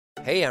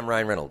Hey, I'm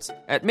Ryan Reynolds.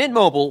 At Mint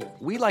Mobile,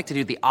 we like to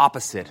do the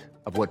opposite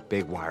of what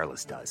Big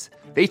Wireless does.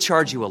 They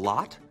charge you a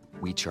lot,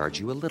 we charge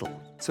you a little.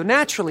 So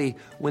naturally,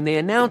 when they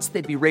announced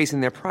they'd be raising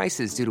their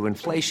prices due to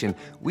inflation,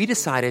 we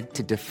decided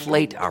to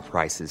deflate our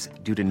prices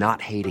due to not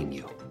hating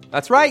you.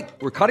 That's right.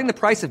 We're cutting the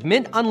price of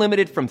Mint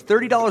Unlimited from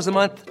 $30 a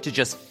month to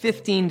just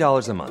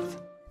 $15 a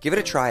month. Give it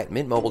a try at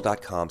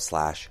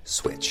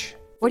mintmobile.com/switch.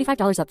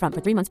 $45 up front for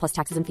 3 months plus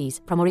taxes and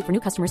fees. Promo rate for new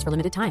customers for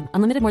limited time.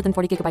 Unlimited more than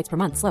 40 gigabytes per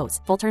month. Slows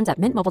full terms at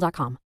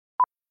mintmobile.com.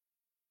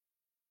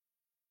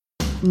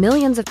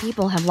 Millions of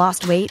people have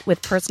lost weight with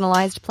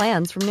personalized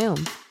plans from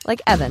Noom.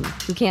 Like Evan,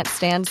 who can't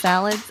stand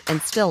salads and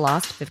still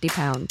lost 50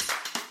 pounds.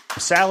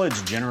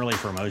 Salads generally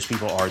for most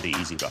people are the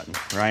easy button,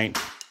 right?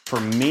 For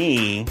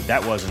me,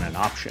 that wasn't an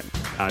option.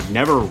 I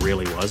never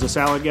really was a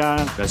salad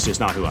guy. That's just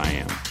not who I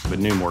am. But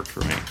Noom worked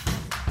for me.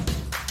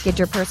 Get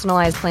your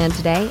personalized plan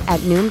today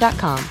at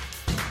Noom.com.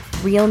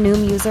 Real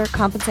Noom user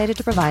compensated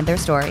to provide their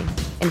story.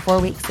 In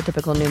 4 weeks, the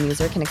typical Noom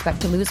user can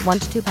expect to lose 1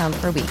 to 2 pounds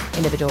per week.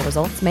 Individual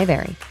results may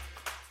vary.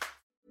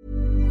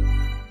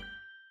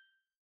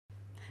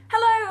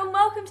 Hello and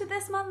welcome to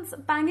this month's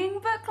Banging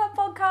Book Club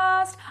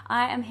podcast.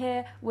 I am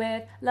here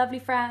with lovely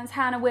friends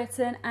Hannah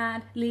Witten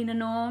and Lena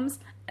Norms.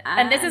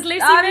 And this is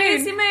Lucy I'm Moon.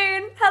 Lucy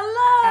Moon.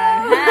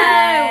 Hello.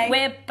 Hey,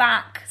 we're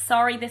back.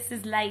 Sorry this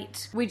is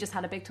late. We just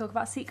had a big talk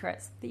about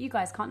secrets that you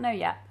guys can't know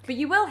yet, but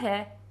you will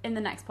hear in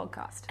the next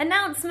podcast.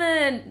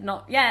 Announcement.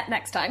 Not yet,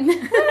 next time.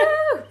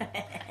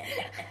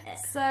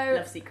 So,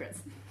 Love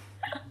secrets.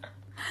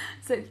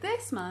 So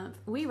this month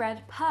we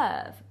read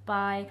Perv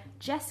by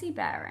Jessie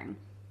Bering.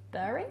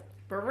 Bering?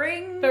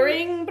 Bring,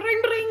 bring,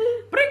 bring,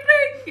 bring, bring,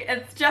 bring.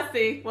 It's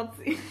Jessie. What's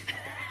the...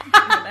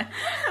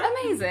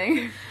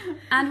 Amazing.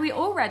 And we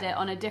all read it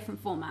on a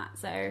different format.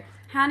 So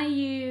Hannah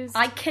used...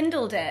 I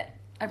Kindled it.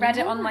 I read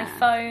it on my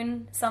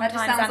phone. Sometimes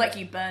that just sounds like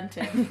you burnt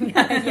it.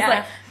 yeah.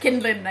 Like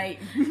kindling, mate.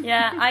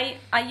 Yeah,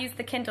 I use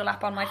the Kindle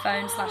app on my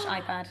phone /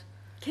 iPad.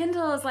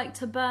 Kindle is like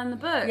to burn the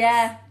books.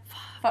 Yeah.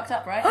 Fucked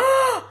up, right?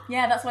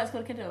 Yeah, that's why it's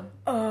called a Kindle.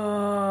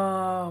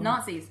 Oh.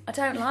 Nazis. I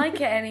don't like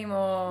it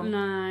anymore.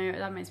 No,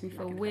 that makes me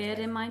feel weird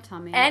in my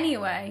tummy.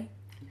 Anyway,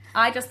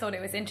 I just thought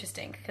it was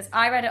interesting because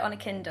I read it on a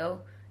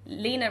Kindle,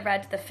 Lena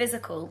read the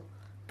physical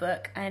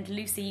book, and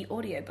Lucy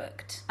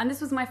audiobooked. And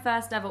this was my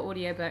first ever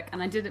audiobook,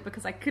 and I did it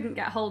because I couldn't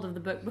get hold of the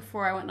book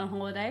before I went on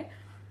holiday.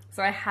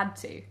 So I had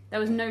to. There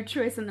was no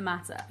choice in the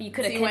matter. You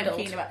could have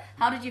Kindled.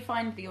 How did you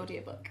find the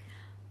audiobook?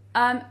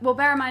 Well,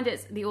 bear in mind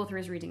the author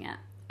is reading it.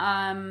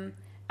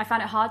 I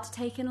found it hard to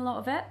take in a lot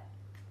of it,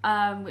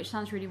 which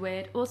sounds really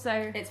weird.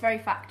 Also, it's very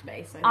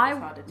fact-based, so it's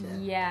harder to...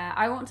 Yeah,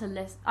 I want to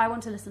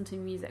listen to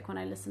music when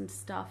I listen to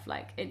stuff.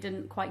 Like, it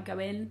didn't quite go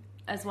in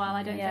as well,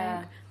 I don't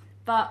think.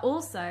 But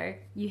also,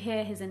 you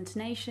hear his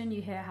intonation,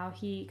 you hear how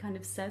he kind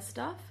of says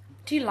stuff.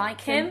 Do you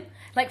like him?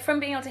 Like, from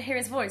being able to hear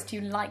his voice, do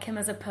you like him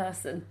as a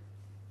person?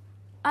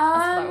 That's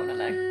what I want to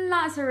know.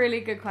 That's a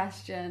really good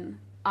question.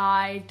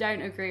 I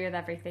don't agree with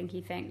everything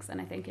he thinks,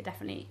 and I think it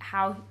definitely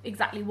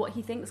exactly what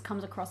he thinks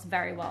comes across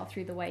very well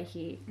through the way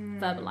he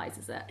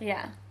verbalizes it.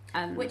 Yeah.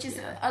 Which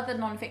is other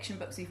non-fiction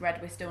books we've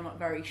read, we're still not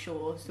very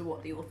sure as to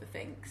what the author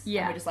thinks. Yeah.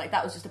 And we're just like,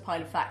 that was just a pile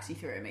of facts you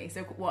threw at me.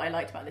 So what I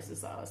liked about this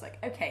is that I was like,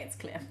 okay, it's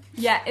clear.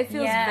 Yeah, it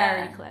feels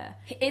very clear.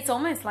 It's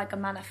almost like a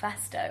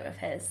manifesto of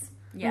his.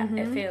 Yeah.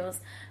 It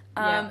feels.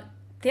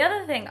 The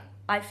other thing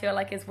I feel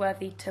like is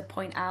worthy to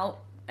point out,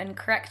 and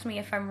correct me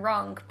if I'm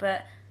wrong,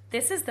 but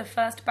this is the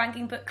first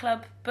Banging Book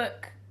Club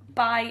book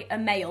by a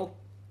male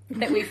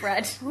that we've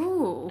read.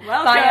 Ooh,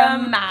 by a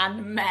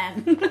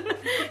man.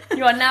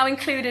 You are now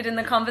included in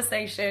the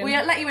conversation. We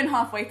let you in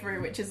halfway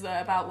through, which is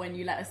about when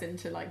you let us in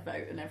to like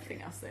vote and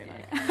everything else. So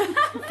like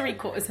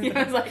 3/4 of it.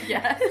 I was like,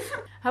 yeah.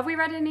 Have we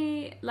read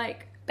any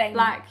like Bang.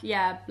 black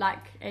Asian We're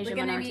going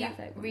to minority be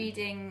ethnic ones?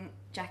 reading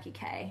Jackie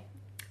Kay,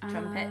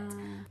 Trumpet.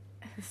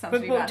 This sounds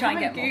But really we'll bad. try I and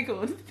haven't get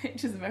more. Googled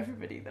pictures of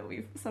everybody that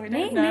we've... So we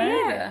Me don't know.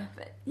 neither.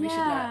 But we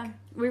should look.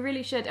 We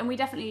really should. And we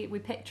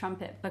picked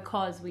Trumpet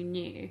because we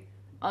knew,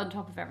 on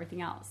top of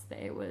everything else,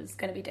 that it was...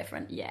 Going to be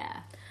different.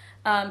 Yeah.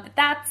 But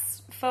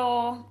that's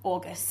for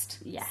August.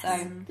 Yes.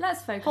 So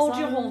let's focus hold on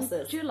your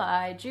horses.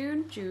 July,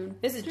 June.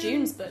 This is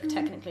June's book,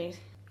 technically.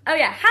 Oh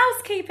yeah,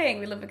 housekeeping.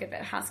 We love a good bit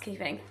of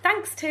housekeeping.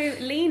 Thanks to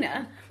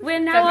Lena, we're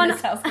now on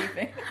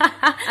housekeeping.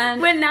 and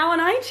we're now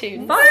on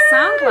iTunes. By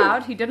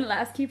SoundCloud, who didn't let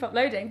us keep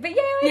uploading. But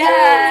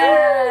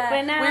yeah,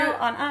 we're now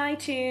on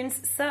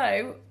iTunes.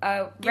 So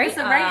Give us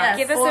a rating.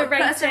 Give us a rating.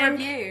 Put us a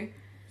review.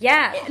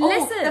 Yeah.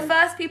 Listen. The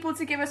first people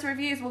to give us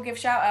reviews will give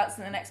shout outs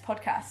in the next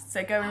podcast.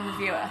 So go and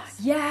review us.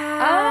 Yeah.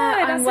 Oh,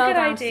 that's I'm well a good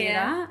down to do idea.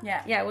 that.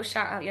 Yeah. Yeah, we'll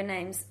shout out your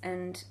names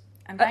and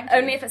thank you.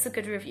 only if it's a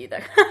good review though.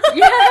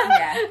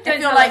 Yeah. Don't If you're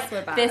tell like, us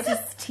we're bad. this is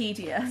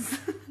tedious.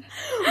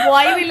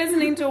 Why are we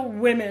listening to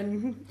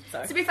women?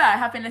 To be fair, I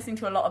have been listening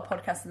to a lot of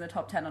podcasts in the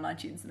top 10 on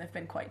iTunes and they've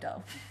been quite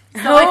dull.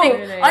 So Oh, I think,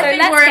 really? I So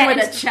think let's we're in get with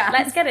a into- chance.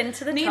 let's get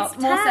into the Needs top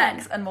more 10.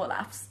 sex and more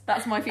laughs.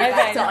 That's my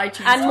feedback to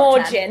iTunes. And top more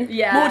 10. gin.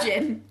 Yeah. More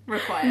gin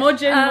required. More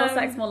gin, more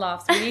sex, more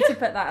laughs. We need to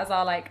put that as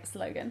our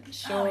slogan.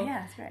 Oh,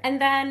 yeah, that's great. And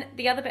then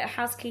the other bit of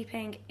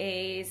housekeeping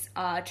is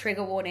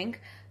trigger warning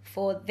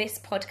for this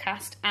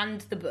podcast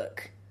and the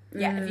book.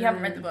 Yeah, if you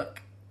haven't read the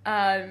book,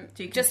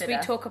 do just we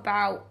consider. talk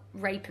about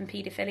rape and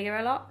paedophilia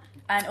a lot.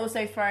 And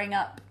also throwing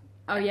up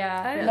Oh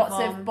yeah, lots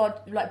of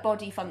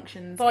body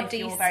functions Body if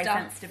you're very stuff.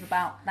 sensitive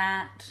about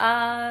that.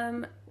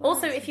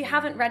 Also, if you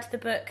haven't read the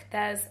book,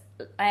 there's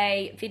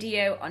a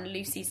video on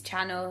Lucy's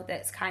channel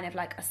that's kind of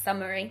like a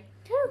summary.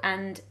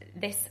 And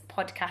this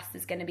podcast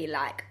is going to be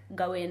like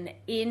going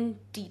in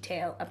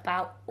detail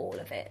about all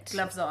of it.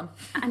 Gloves on.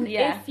 And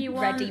Yeah, if you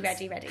want,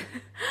 ready.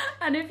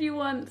 And if you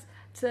want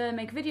to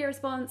make a video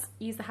response,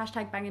 use the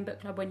hashtag Banging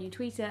Book Club when you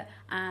tweet it,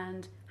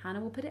 and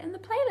Hannah will put it in the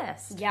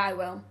playlist. Yeah, I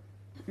will.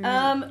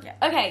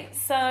 Okay,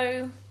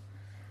 so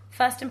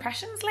first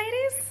impressions,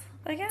 ladies,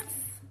 I guess.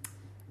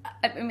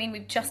 I mean,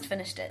 we've just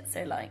finished it,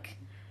 so like,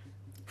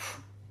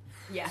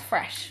 Yeah.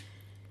 fresh.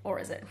 Or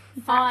is it?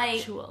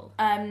 Factual.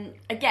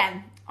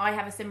 Again, I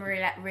have a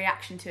similar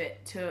reaction to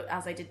it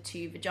as I did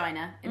to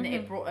Vagina, in that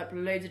it brought up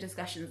loads of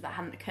discussions that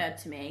hadn't occurred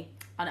to me,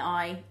 and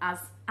I, as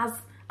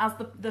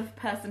the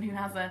person who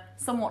has a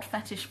somewhat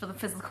fetish for the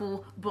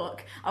physical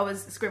book, I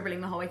was scribbling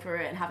the whole way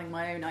through it and having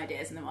my own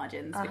ideas in the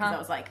margins, because I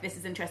was like, this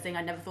is interesting,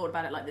 I never thought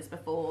about it like this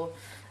before.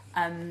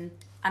 And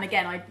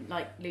again, I,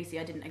 like Lucy,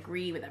 I didn't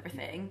agree with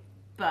everything,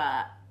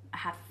 but I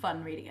had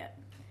fun reading it.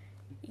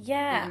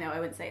 Yeah. Even though I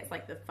wouldn't say it's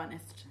like the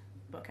funnest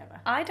book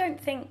ever. I don't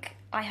think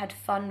I had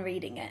fun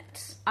reading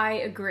it. I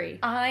agree.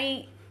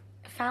 I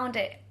found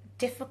it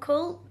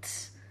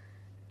difficult.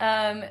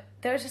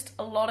 There was just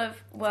a lot of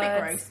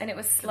words, gross. and it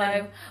was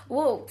slow.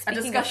 Whoa,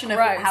 speaking discussion of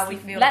of gross, how we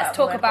feel let's about the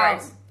talk word about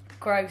gross.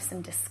 gross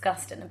and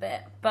disgust in a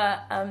bit.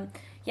 But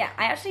yeah,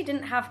 I actually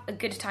didn't have a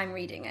good time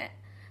reading it.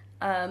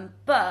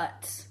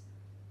 But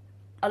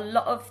a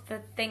lot of the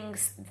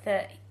things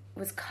that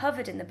was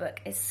covered in the book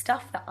is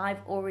stuff that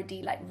I've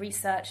already like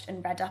researched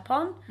and read up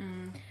on.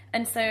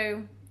 And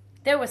so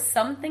there were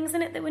some things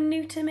in it that were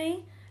new to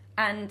me,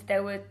 and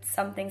there were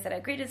some things that I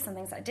agreed with, some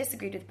things that I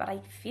disagreed with, but I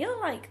feel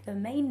like the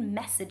main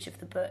message of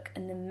the book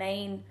and the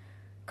main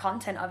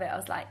content of it, I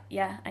was like,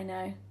 yeah, I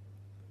know.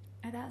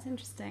 Oh, that's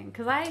interesting,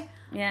 because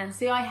Yeah.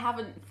 See, I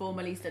haven't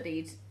formally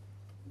studied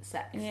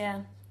sex.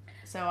 Yeah.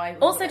 So I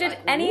was Also, a bit did like,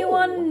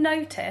 anyone ooh.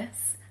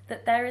 notice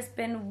that there has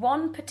been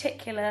one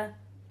particular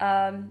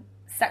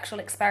sexual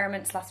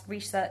experiment /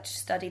 research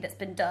study that's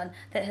been done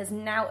that has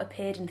now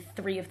appeared in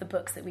 3 of the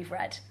books that we've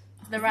read?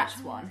 The rats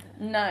one?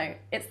 No,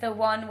 it's the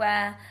one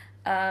where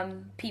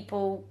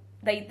people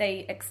they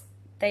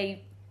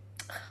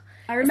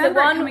I remember it's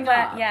the one it coming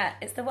where, up. yeah,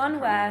 it's the one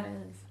where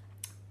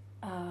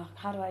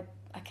how do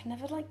I can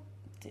never like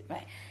do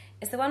right.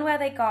 It's the one where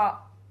they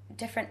got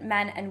different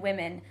men and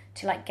women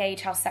to like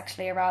gauge how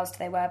sexually aroused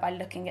they were by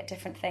looking at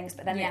different things,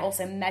 but then they Yes.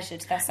 also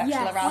measured their sexual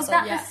Yes. arousal. Was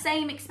that the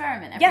same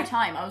experiment every Yeah.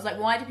 time? I was like,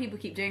 why do people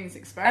keep doing this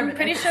experiment? I'm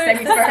pretty It's sure the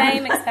it's the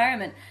same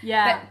experiment.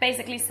 Yeah. But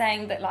basically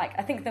saying that, like,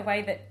 I think the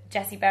way that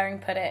Jessie Bering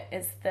put it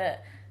is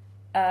that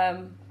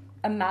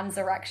a man's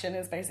erection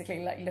is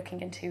basically like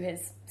looking into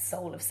his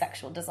soul of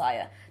sexual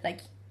desire. Like,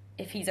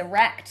 if he's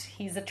erect,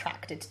 he's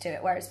attracted to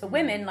it. Whereas for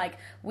women, like,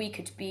 we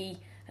could be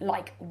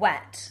like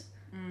wet,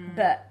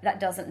 but that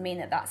doesn't mean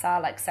that that's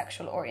our like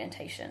sexual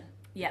orientation.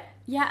 Yeah.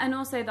 Yeah, and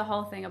also the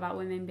whole thing about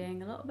women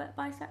being a little bit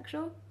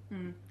bisexual.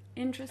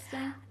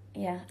 Interesting.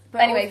 Yeah. But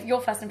But anyway, also-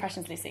 your first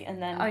impressions, Lucy,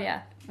 and then Oh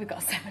yeah. we've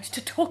got so much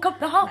to talk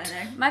about.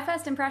 I know. My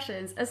first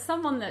impressions, as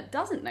someone that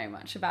doesn't know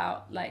much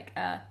about like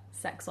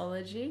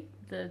sexology,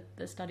 the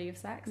study of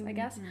sex, I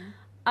guess.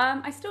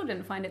 I still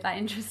didn't find it that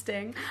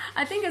interesting.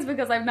 I think it's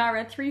because I've now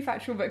read 3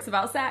 factual books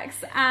about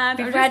sex, and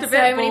We've I'm read just so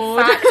a bit many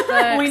bored. fact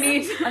books. We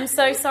need. I'm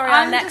so sorry. Our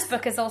I'm next just-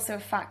 book is also a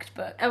fact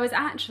book. It was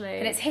actually.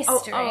 But it's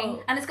history.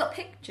 And it's got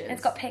pictures.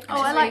 It's got pictures.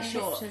 Oh, I like Really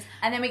short. pictures.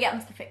 And then we get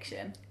onto the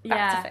fiction.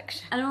 Back to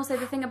fiction. And also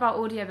the thing about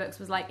audiobooks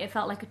was like it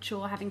felt like a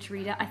chore having to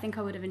read it. I think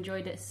I would have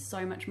enjoyed it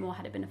so much more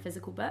had it been a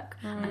physical book.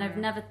 And I've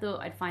never thought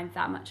I'd find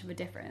that much of a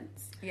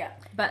difference. Yeah.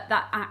 But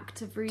that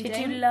act of reading.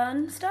 Did you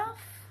learn stuff?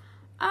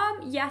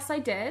 Yes, I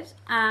did,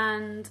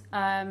 and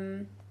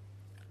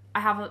I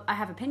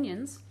have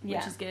opinions, which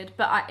Yeah. is good.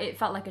 But it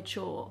felt like a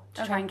chore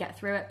to try Okay. and get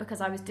through it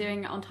because I was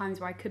doing it on times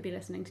where I could be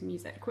listening to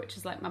music, which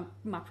is like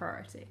my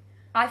priority.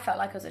 I felt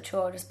like it was a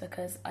chore just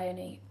because I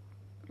only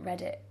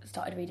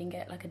started reading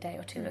it like a day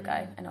or 2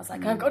 ago, and I was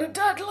like, I've got a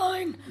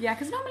deadline. Yeah,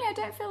 because normally I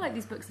don't feel like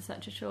these books are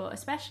such a chore,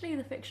 especially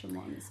the fiction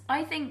ones.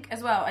 I think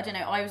as well, I don't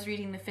know, I was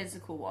reading the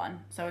physical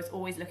one, so I was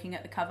always looking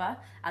at the cover,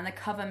 and the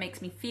cover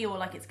makes me feel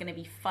like it's going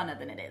to be funner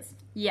than it is.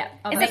 Yeah, It's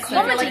a obviously.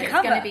 comedy I feel like cover.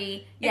 It's going to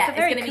be, It's a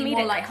very it's going to be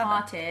more comedic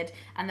light-hearted,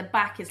 and the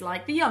back is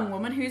like the young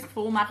woman who's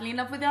fall madly in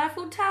love with the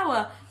Eiffel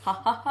Tower, ha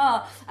ha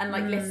ha, and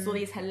like lists all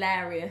these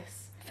hilarious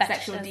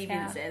sexual Fetishes,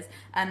 yeah.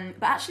 deviances.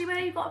 But actually, we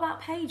only got about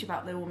a page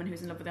about the woman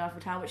who's in love with the Eiffel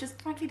Tower, which is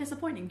frankly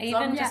disappointing. So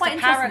Even I'm just quite a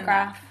interested in that.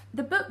 paragraph.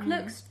 The book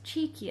looks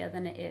cheekier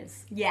than it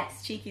is.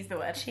 Yes, cheeky's the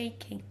word.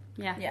 Cheeky.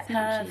 Yeah, Yeah. it's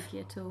not Perv. cheeky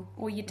at all.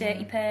 Or you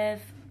dirty perv.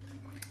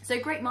 So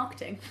great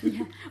marketing on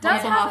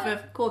Does behalf have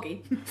of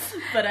Corgi.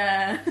 But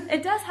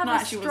It does have No, a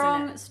actually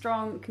wasn't it?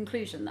 strong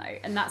conclusion though,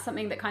 and that's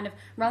something that kind of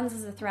runs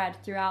as a thread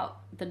throughout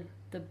the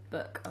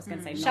book. I was going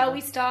to say. Shall novel.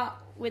 we start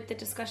with the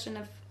discussion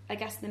of, I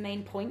guess, the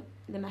main point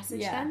the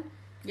message Yeah. then.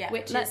 Yeah.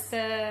 Which Let's- is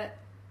the...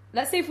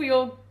 Let's see if we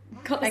all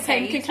got the Okay,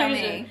 same you tell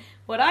conclusion. me.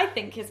 What I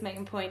think his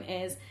main point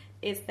is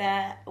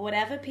that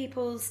whatever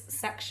people's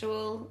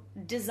sexual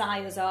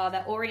desires are,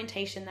 their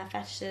orientation, their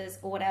fetishes,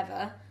 or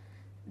whatever,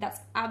 that's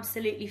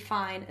absolutely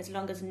fine as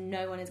long as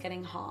no one is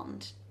getting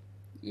harmed.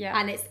 Yeah.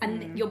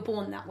 And you're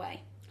born that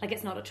way. Like,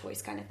 it's not a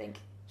choice kind of thing.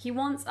 He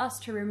wants us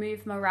to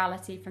remove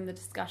morality from the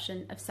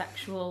discussion of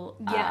sexual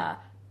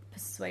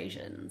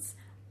persuasions.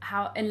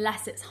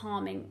 Unless it's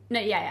harming...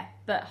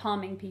 but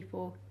harming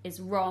people is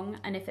wrong,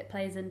 and if it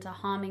plays into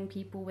harming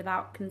people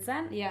without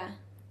consent,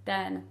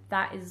 then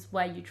that is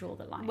where you draw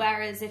the line.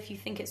 Whereas if you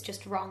think it's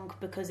just wrong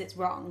because it's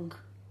wrong,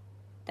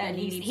 then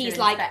you need he's to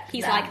like respect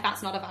that.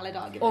 that's not a valid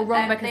argument. Or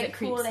wrong because they it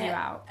creeps call you it,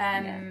 out.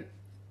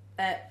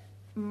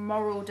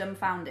 Moral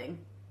dumbfounding,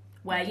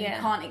 where you Yeah.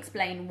 can't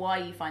explain why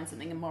you find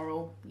something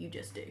immoral, you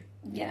just do.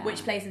 Yeah.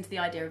 Which plays into the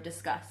idea of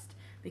disgust,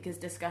 because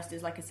disgust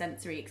is like a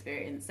sensory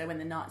experience. So when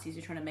the Nazis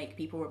were trying to make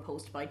people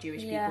repulsed by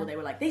Jewish people, they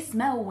were like, they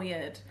smell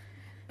weird.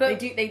 But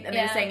They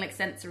were saying like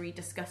sensory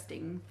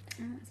disgusting.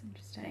 That's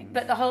interesting.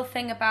 But the whole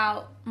thing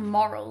about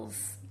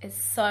morals is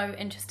so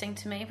interesting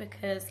to me,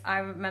 because I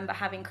remember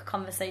having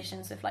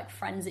conversations with like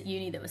friends at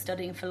uni that were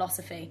studying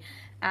philosophy,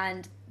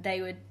 and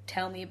they would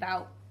tell me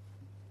about,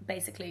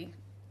 basically,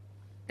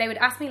 they would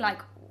ask me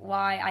like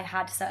why I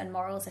had certain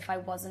morals if I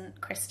wasn't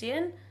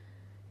Christian,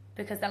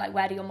 because they're like,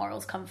 where do your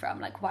morals come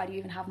from? Like, why do you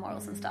even have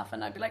morals and stuff?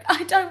 And I'd be like,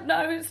 I don't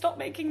know, stop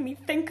making me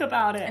think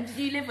about it. And did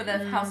you live with a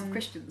house of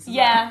Christians? as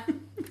Yeah. well?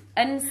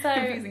 And so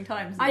Confusing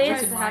times. I This-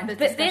 tried to have this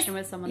but discussion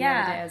with someone the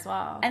other day as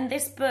well. And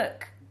this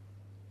book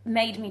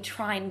made me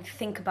try and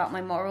think about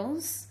my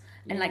morals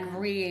and like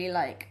really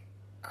like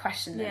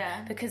question them.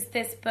 Yeah. Because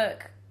this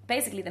book,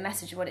 basically the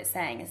message of what it's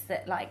saying is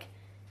that like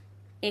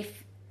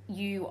if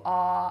you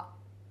are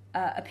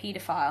a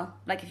paedophile,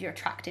 like if you're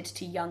attracted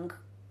to young,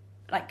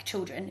 like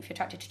children, if you're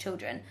attracted to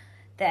children,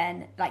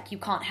 then like you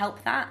can't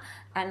help that,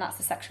 and that's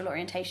the sexual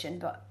orientation.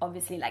 But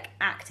obviously like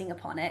acting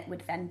upon it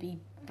would then be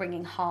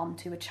bringing harm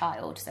to a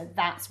child, so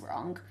that's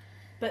wrong.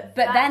 But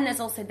then there's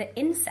also the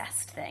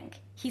incest thing.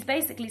 He's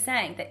basically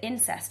saying that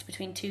incest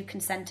between two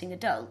consenting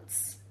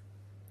adults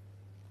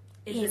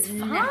is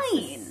fine.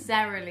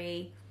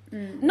 necessarily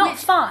Not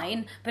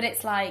fine, but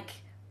it's like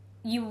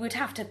you would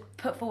have to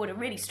put forward a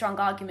really strong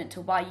argument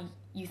to why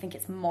you think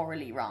it's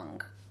morally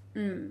wrong.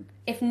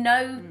 If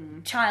no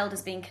child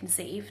is being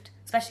conceived,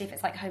 especially if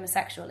it's like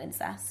homosexual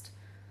incest,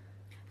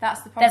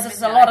 that's the problem. there's just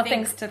isn't a it? lot I of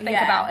think- things to think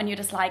yeah. about, and you're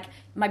just like,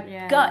 my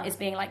gut is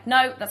being like,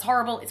 no, that's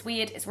horrible, it's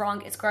weird, it's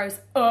wrong, it's gross,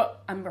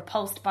 I'm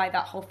repulsed by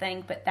that whole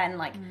thing. But then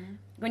like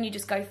when you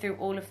just go through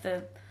all of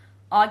the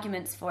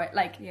arguments for it,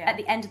 like at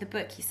the end of the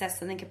book he says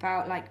something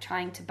about like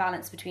trying to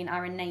balance between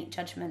our innate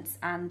judgments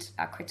and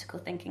our critical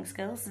thinking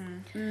skills.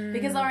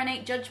 Because our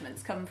innate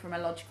judgments come from a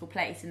logical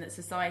place, and that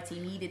society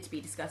needed to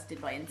be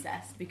disgusted by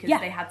incest because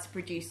they had to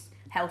produce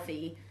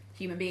healthy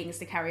human beings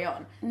to carry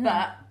on.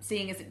 But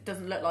seeing as it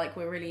doesn't look like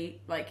we're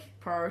really like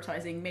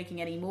prioritizing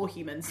making any more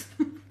humans,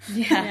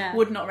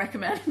 would not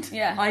recommend.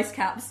 Ice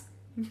caps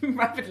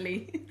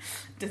rapidly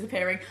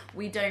disappearing.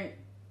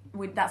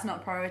 That's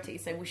not a priority.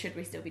 So should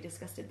we still be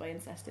disgusted by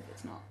incest if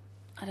it's not?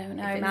 I don't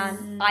know,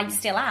 man. I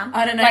still am.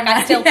 I don't know, Like, I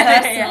man. still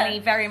personally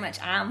very much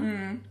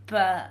am.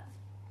 But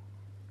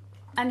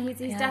And he's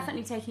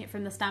definitely taking it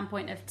from the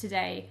standpoint of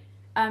today.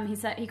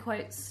 He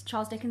quotes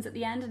Charles Dickens at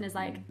the end and is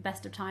like,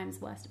 best of times,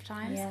 worst of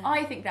times. Yeah.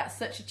 I think that's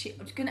such a cheap.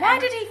 Why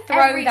did he throw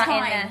every that in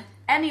time, there?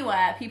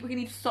 Anywhere, people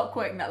need to stop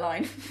quoting that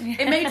line.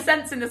 It made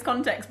sense in this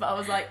context, but I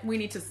was like, we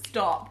need to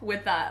stop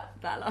with that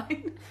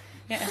line.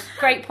 yeah,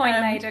 great point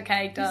made.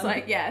 Okay, done. It's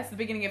like, it's the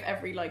beginning of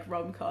every like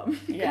rom-com.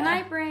 Can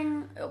I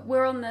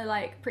we're on the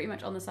like pretty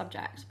much on the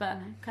subject, but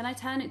can I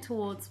turn it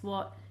towards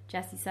what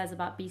Jessie says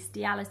about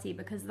bestiality?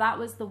 Because that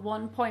was the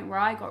one point where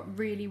I got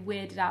really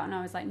weirded out and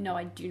I was like, no,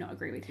 I do not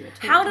agree with you at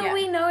all. How do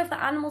we know if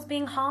the animal's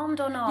being harmed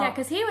or not? Yeah,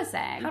 because he was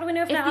saying, How do we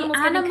know if the the animal's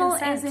giving animal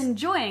consent? is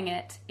enjoying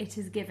it, it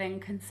is giving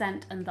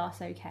consent and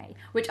thus okay.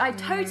 Which I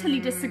totally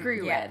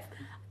disagree with.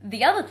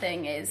 The other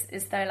thing is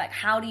though, like,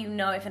 how do you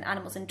know if an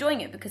animal's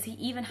enjoying it? Because he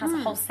even has a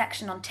whole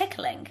section on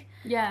tickling.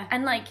 Yeah.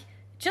 And like,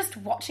 just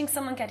watching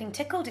someone getting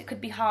tickled, it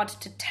could be hard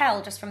to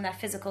tell just from their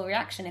physical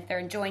reaction if they're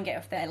enjoying it, or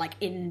if they're like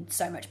in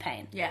so much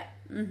pain. Yeah.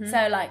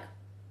 So like,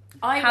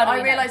 I How do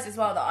we realised as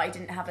well that I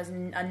didn't have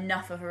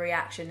enough of a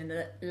reaction in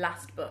the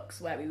last books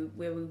where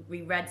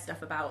we read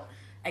stuff about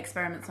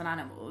experiments on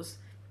animals,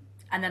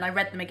 and then I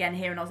read them again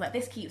here, and I was like,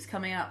 this keeps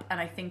coming up, and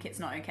I think it's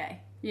not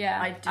okay.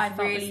 Yeah, I just I felt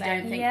the really same.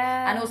 don't think.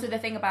 Yeah. And also the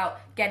thing about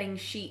getting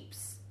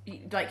sheeps,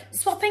 like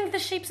swapping the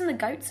sheeps and the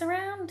goats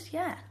around.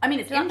 Yeah. I mean,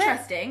 it's Do you like that?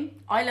 interesting.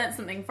 I learned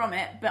something from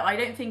it, but I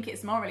don't think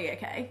it's morally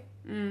okay.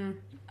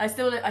 I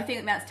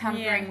think that's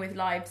tampering with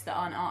lives that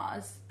aren't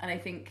ours, and I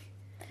think.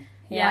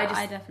 Yeah, I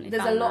I definitely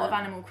There's a found lot of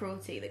that. animal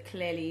cruelty that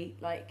clearly,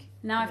 like.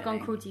 Now I I've don't gone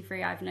know. cruelty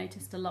free, I've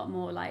noticed a lot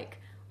more like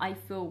I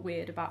feel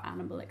weird about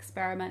animal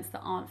experiments that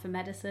aren't for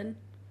medicine.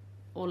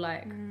 or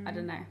like I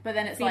don't know. But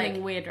then it's feeling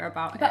like weirder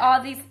about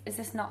But it. is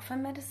this not for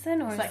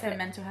medicine, or it's is like it for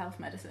mental health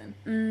medicine.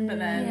 But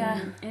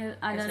then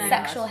I don't know.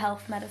 sexual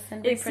health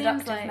medicine, It seems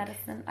reproductive like-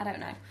 medicine? I don't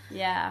know.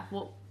 Yeah.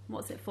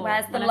 What's it for?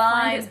 Where's the when I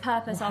line? find its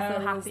purpose, I'll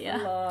feel Where's the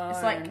happier. line?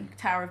 it's like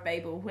Tower of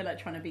Babel. We're like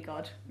trying to be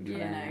God. I'm trying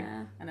to Yeah.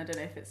 know, and I don't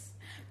know if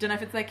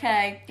it's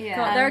okay. Yeah.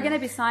 God, there are going to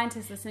be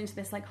scientists listening to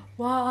this like,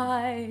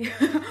 why?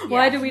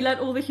 Why do we let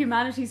all the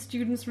humanities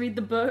students read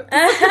the book?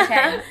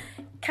 Okay.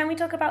 Can we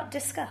talk about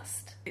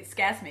disgust? It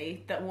scares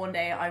me that one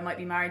day I might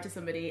be married to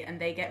somebody and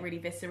they get really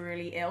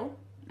viscerally ill,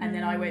 and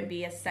then I won't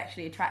be as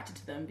sexually attracted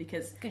to them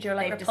because You're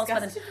like they've repulsed by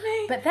them. disgusted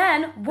me. But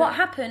then, what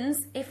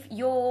happens if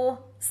your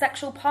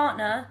sexual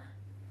partner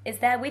is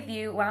there with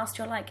you whilst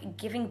you're like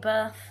giving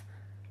birth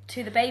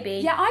to the baby?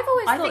 Yeah, I've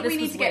always I thought think this we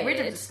need was to get rid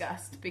of weird.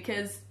 disgust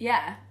because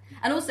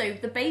and also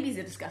the babies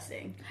are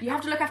disgusting. You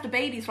have to look after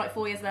babies for like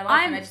 4 years of their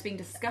life and they're just being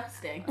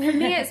disgusting. For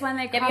me, it's when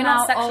they Yeah, come but you're not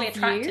out sexually of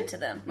attracted you. to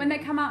them. When they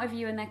come out of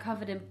you and they're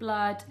covered in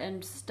blood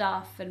and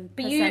stuff and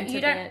But placenta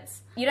you don't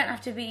bits. you don't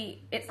have to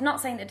be. It's not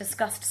saying that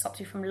disgust stops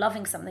you from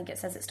loving something. It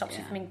says it stops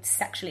you from being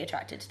sexually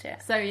attracted to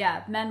it. So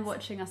yeah, men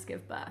watching us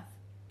give birth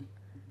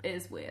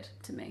is weird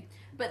to me.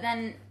 But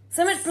then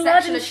So much blood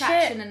sexual and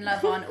attraction shit. and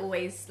love aren't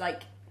always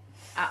like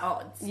at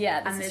odds. Yeah,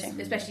 this and is there's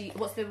true. especially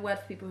what's the word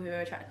for people who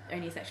are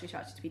only sexually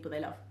attracted to people they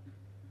love?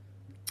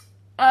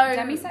 Oh,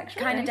 Demisexual?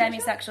 kind of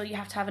demisexual. You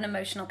have to have an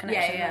emotional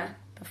connection Yeah. there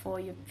before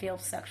you feel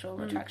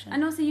sexual attraction.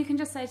 And also, you can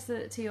just say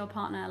to your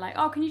partner, like,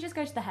 "Oh, can you just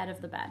go to the head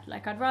of the bed?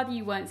 Like, I'd rather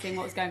you weren't seeing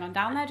what's going on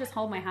down there. Just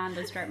hold my hand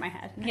and stroke my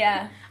head."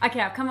 Yeah. Okay,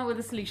 I've come up with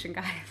a solution,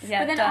 guys. Yeah,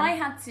 But then done. I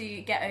had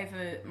to get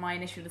over my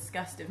initial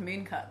disgust of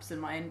moon cups and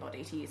my own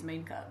body to use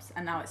moon cups,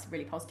 and now it's a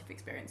really positive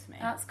experience for me.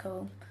 That's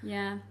cool.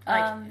 Yeah.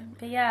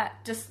 But yeah,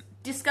 Just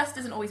disgust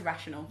isn't always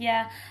rational.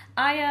 yeah.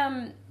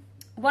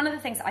 One of the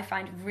things that I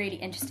find really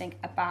interesting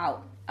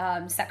about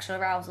sexual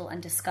arousal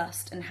and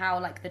disgust, and how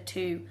like the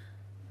two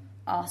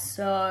are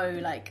so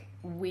like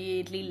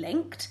weirdly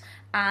linked,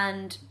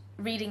 and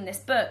reading this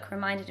book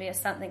reminded me of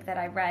something that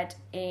I read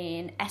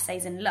in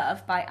Essays in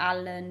Love by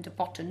Alan de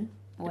Botton,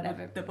 or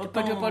whatever,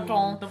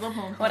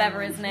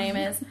 whatever his name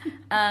is.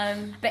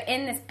 But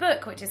in this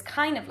book, which is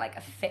kind of like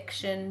a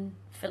fiction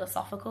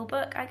philosophical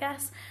book, I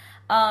guess,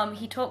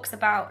 he talks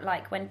about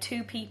like when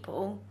two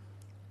people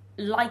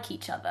like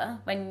each other,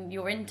 when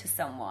you're into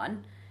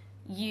someone,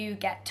 you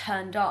get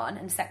turned on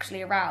and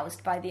sexually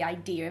aroused by the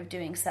idea of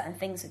doing certain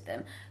things with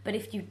them. But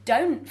if you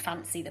don't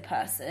fancy the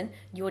person,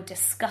 you're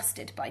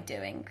disgusted by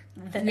doing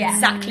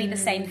exactly the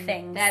same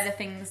things. They're the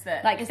things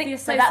that Like, It's think, the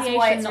so that's why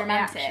association, it's not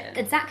romantic. reaction.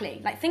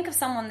 exactly. Like, think of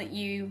someone that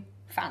you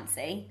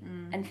fancy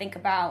and think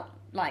about,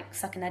 like,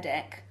 sucking their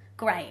dick.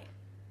 Great.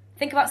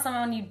 Think about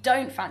someone you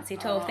don't fancy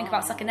at all. Think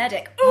about sucking their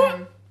dick.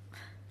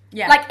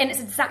 Yeah. Like, and it's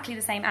exactly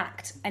the same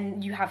act,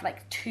 and you have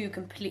like two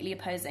completely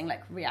opposing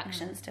like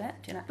reactions to it.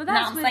 Do you know? But No,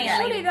 that's I'm with, saying, like,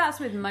 surely that's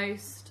with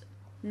most.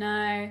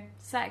 No,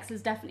 sex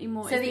is definitely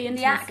more. So it's the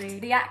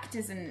intimacy. act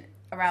isn't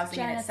arousing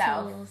in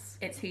itself. Genitals.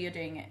 It's who you're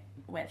doing it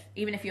with.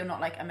 Even if you're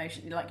not like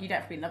emotionally, like you don't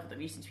have to be in love with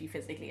them. You need to be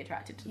physically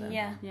attracted to them.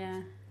 yeah,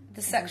 Yeah.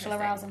 the sexual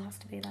interesting. arousal has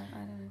to be there. I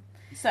don't know.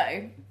 So,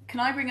 can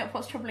I bring up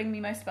what's troubling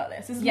me most about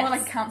this? This is Yes. more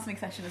like a counselling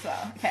session as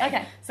well. Okay.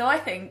 Okay. So I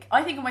think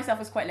of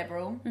myself as quite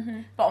liberal,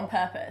 but on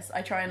purpose.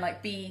 I try and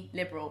like be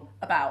liberal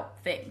about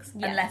things,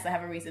 Yeah. unless I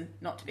have a reason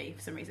not to be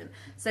for some reason.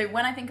 So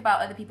when I think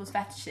about other people's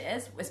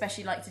fetishes,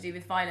 especially like to do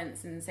with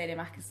violence and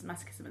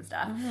sadomasochism and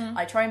stuff,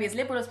 I try and be as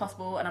liberal as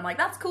possible. And I'm like,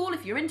 that's cool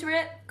if you're into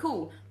it,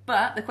 cool.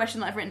 But the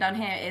question that I've written down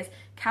here is,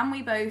 can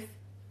we both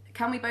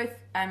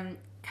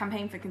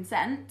campaign for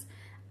consent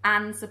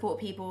and support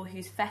people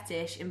whose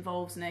fetish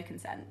involves no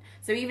consent?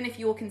 So even if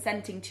you're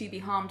consenting to be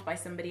harmed by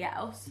somebody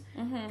else,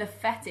 the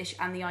fetish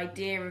and the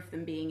idea of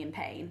them being in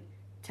pain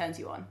turns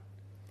you on.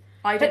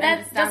 I don't that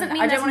understand doesn't that.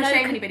 mean I don't there's want to no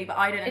shame con- anybody, but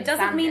I don't It understand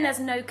doesn't mean it. there's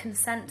no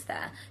consent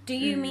there. Do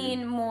you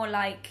mean more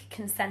like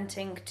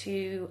consenting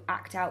to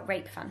act out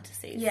rape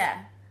fantasies? Yeah.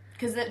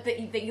 Because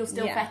that you're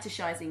still Yeah.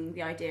 fetishizing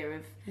the idea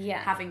of Yeah.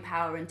 having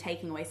power and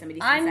taking away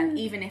somebody's I'm- consent,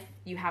 even if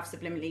you have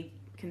subliminally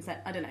consent.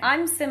 I don't know.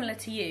 I'm similar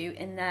to you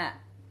in that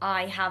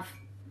I have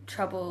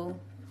trouble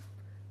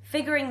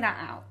figuring that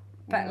out.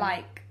 But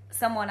like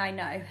someone I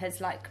know has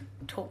like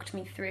talked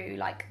me through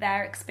like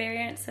their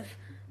experience of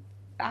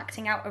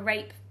acting out a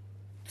rape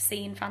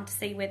scene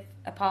fantasy with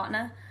a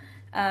partner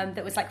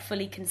that was like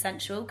fully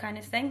consensual kind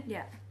of thing.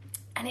 Yeah.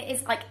 And it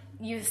is like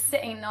you're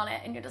sitting on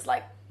it and you're just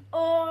like,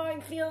 oh, I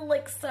feel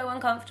like so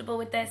uncomfortable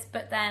with this.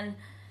 But then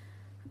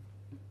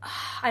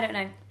I don't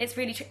know. It's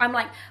really true. I'm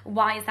like,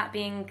 why is that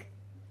being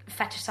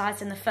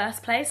fetishized in the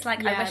first place?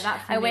 Like, Yeah,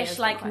 that for I me wish is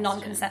the like question.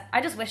 non-consent.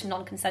 I just wish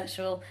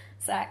non-consensual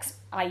sex,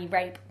 i.e.,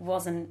 rape,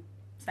 wasn't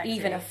Sexy.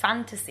 even a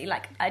fantasy.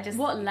 Like, I just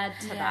What led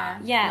to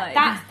that? yeah,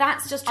 Like,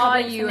 that's just are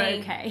troubling you for me.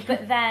 okay?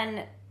 But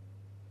then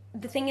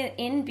the thing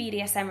in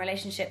BDSM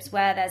relationships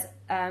where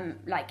there's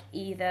like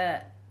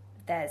either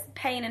there's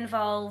pain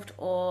involved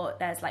or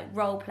there's like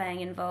role playing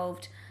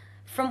involved.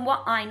 From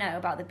what I know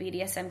about the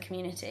BDSM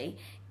community,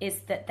 is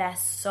that they're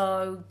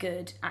so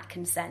good at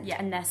consent,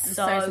 and they're so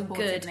supportive,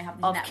 good and they have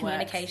these of networks.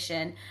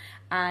 communication,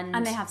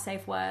 and they have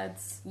safe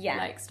words,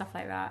 like stuff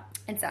like that.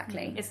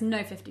 Exactly. It's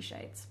no 50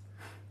 Shades.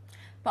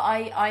 But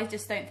I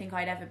just don't think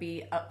I'd ever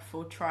be up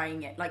for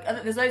trying it. Like,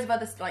 there's loads of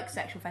other like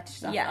sexual fetish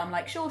stuff. Yeah. That I'm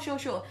like, sure.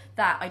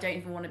 That I don't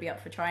even want to be up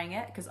for trying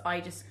it because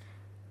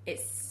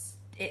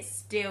it's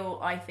still,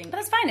 I think. But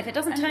that's fine if it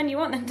doesn't turn you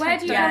on. Then Where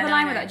do you Yeah, draw the no,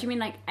 line no. with that? Do you mean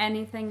like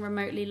anything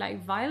remotely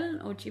like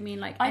violent, or do you mean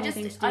like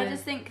anything to do I with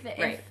just think that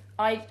rape? if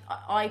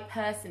I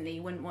personally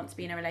wouldn't want to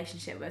be in a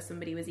relationship where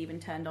somebody was even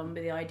turned on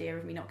by the idea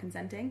of me not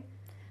consenting.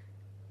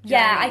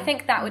 Yeah, I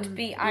think that would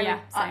be.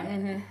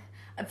 Same.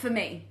 For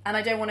me, and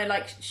I don't want to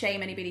like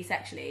shame anybody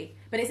sexually,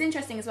 but it's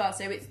interesting as well.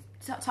 So it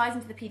ties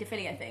into the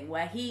paedophilia thing,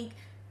 where he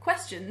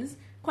questions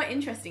quite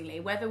interestingly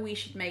whether we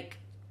should make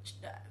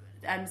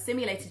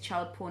simulated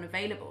child porn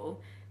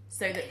available,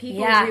 so that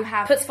people who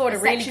have puts forward a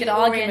really good sexually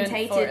argument for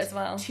orientated it as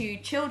well. to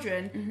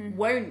children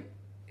won't.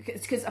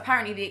 Because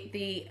apparently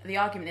the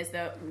argument is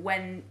that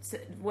when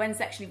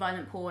sexually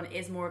violent porn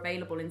is more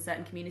available in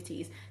certain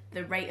communities,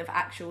 the rate of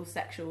actual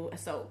sexual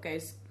assault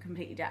goes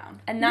completely down.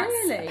 And that's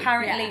Really?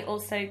 apparently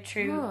also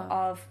true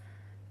of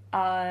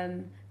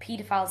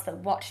paedophiles that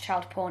watch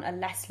child porn are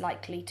less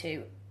likely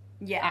to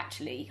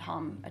actually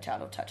harm a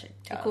child or touch a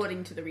child.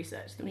 According to the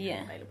research that we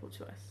have available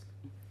to us.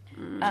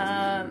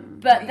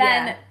 But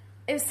then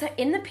it was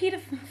in the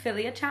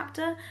paedophilia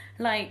chapter,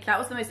 like That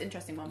was the most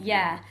interesting one for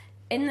me.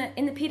 in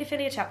the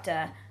paedophilia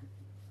chapter,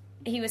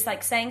 he was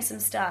like saying some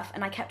stuff,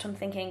 and I kept on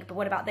thinking, but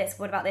what about this?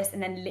 What about this?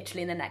 And then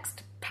literally in the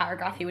next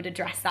paragraph, he would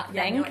address that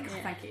thing. You're like, oh,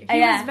 thank you. He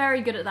was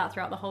very good at that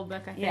throughout the whole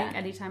book, I think. Yeah.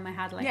 Anytime I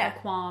had like Yeah. a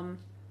qualm,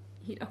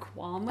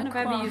 whenever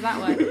I use that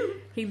word,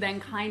 he'd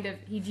then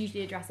he'd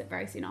usually address it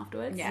very soon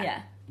afterwards.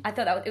 Yeah. I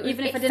thought that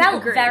Even if I it didn't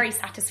felt agree. very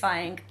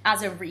satisfying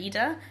as a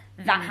reader,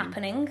 that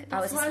happening. I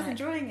was That's why I was like,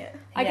 enjoying it.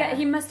 I Yeah. get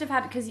he must have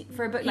had, because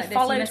for a book He like this,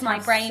 followed he must my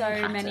have brain so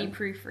pattern. many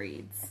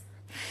proofreads.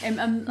 A lot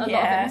of it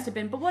Yeah. must have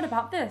been, but what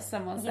about this?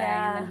 Someone saying,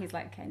 Yeah. and then he's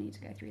like, okay, I need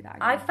to go through that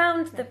again. I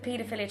found the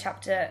paedophilia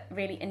chapter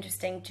really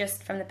interesting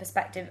just from the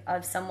perspective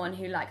of someone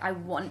who, like, I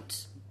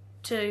want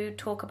to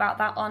talk about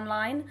that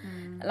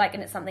online. Like,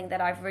 and it's something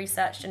that I've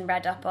researched and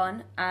read up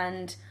on.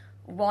 And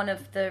one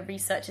of the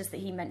researchers that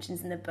he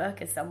mentions in the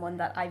book is someone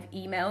that I've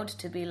emailed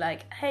to be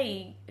like,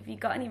 hey, have you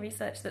got any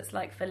research that's,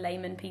 like, for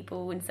layman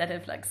people instead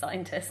of, like,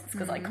 scientists?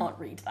 Because I can't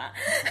read that.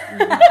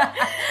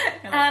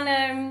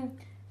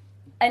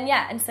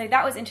 And so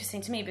that was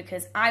interesting to me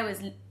because I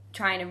was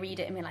trying to read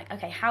it and be like,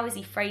 okay, how is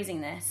he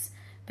phrasing this?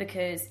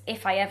 Because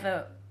if I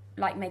ever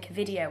like make a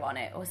video on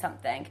it or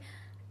something,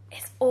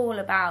 it's all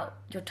about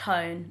your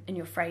tone and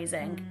your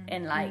phrasing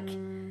and like,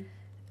 and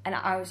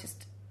I was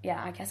just,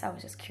 I guess I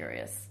was just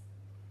curious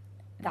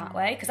that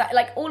way because I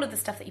like all of the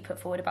stuff that you put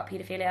forward about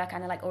paedophilia, I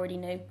kind of like already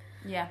knew.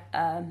 Yeah.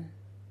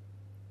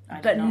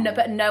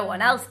 But no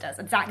one else does.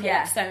 Exactly. Yeah.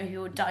 Like so many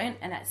people don't,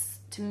 and it's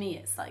to me,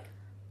 it's like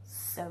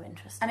so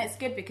interesting. And it's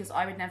good because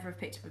I would never have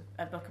picked up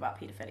a book about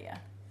paedophilia.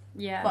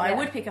 yeah, But I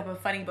would pick up a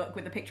funny book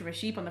with a picture of a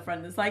sheep on the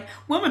front that's like,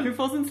 woman who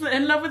falls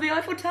in love with the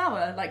Eiffel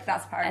Tower. Like,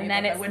 that's apparently And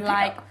then a book it's I would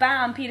like, pick up.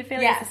 bam,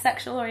 paedophilia Yeah. is a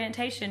sexual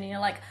orientation, and you're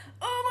like,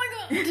 oh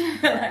my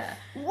god,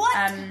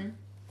 what?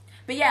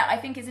 But yeah, I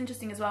think it's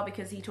interesting as well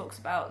because he talks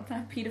about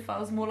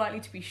paedophiles more likely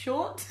to be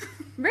short.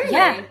 really?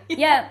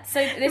 Yeah. So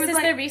this was is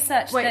like- the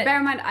research. Wait, that, bear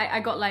in mind, I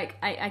got like,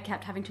 I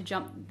kept having to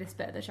jump this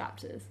bit of the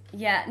chapters.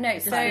 Yeah, no.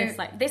 So this,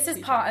 like, this is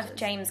two part of chapters.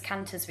 James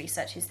Cantor's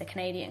research, who's the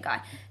Canadian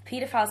guy.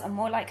 Paedophiles are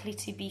more likely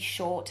to be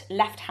short,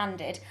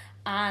 left-handed,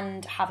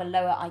 and have a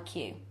lower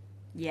IQ.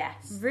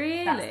 Yes.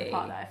 Really? That's the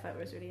part that I thought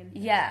was really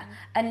interesting. Yeah,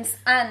 and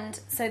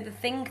so the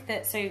thing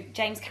that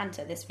James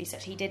Cantor, this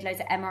research, he did loads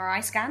of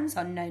MRI scans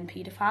on known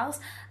paedophiles,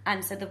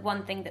 and so the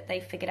one thing that they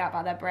figured out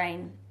about their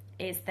brain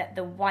is that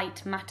the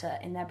white matter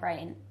in their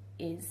brain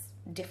is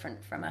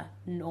different from a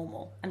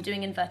normal. I'm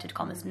doing inverted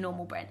commas,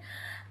 normal brain,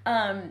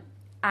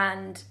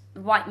 and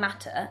white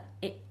matter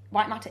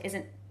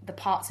isn't the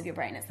parts of your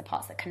brain; it's the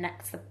parts that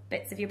connects the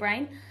bits of your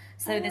brain.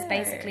 So there's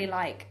basically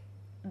like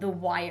the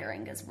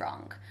wiring is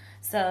wrong.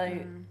 So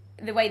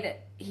the way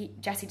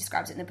that Jesse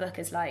describes it in the book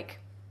is like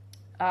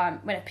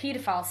when a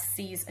paedophile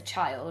sees a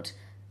child,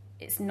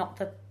 it's not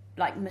the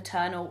like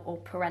maternal or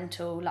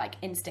parental like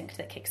instinct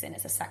that kicks in,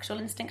 it's a sexual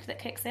instinct that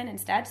kicks in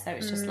instead. So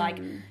it's just like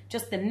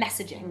just the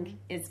messaging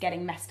is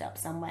getting messed up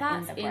somewhere in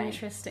That's the brain.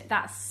 interesting.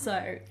 That's so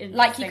interesting.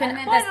 Like, you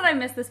can- Why did I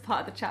miss this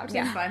part of the chapter?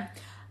 It's fine.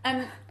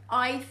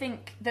 I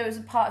think there was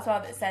a part as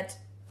well that said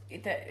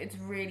that it's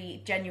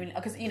really genuine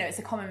because it's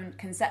a common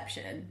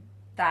conception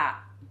that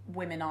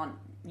women aren't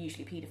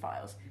usually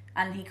paedophiles,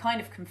 and he kind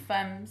of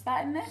confirms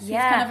that in this.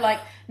 Yeah. He's kind of like,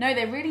 no,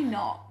 they're really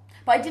not.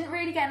 But I didn't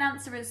really get an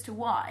answer as to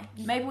why.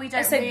 Maybe we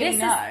don't really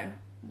know.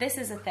 This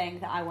is a thing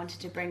that I wanted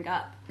to bring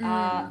up.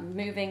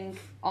 Moving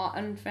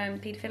on from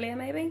paedophilia,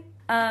 maybe.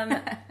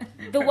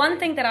 The one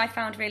thing that I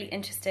found really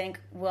interesting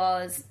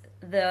was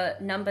the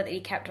number that he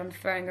kept on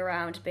throwing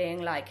around,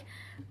 being like,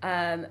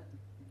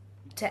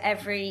 to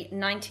every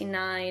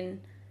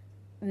 99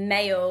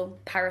 male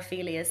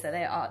paraphilias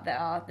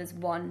there's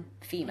one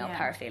female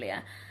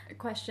paraphilia.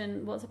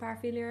 Question, what's a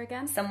paraphilia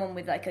again? Someone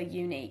with like a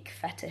unique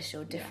fetish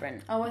or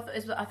different. Oh, I thought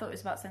it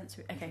was about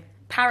sensory. Okay.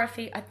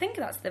 I think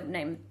that's the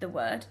name, the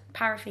word,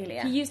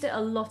 paraphilia. He used it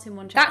a lot in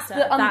one That's chapter.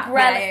 the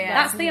umbrella.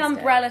 That's the used it.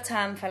 umbrella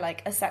term for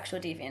like a sexual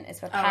deviant. Is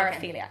for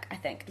paraphiliac, okay. I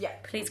think. Yeah.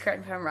 Please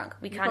correct me if I'm wrong.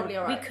 We probably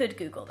are right. We could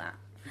Google that,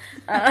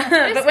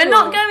 but we're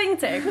not going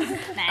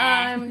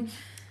to.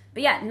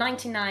 But yeah,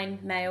 99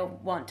 male,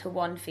 1 to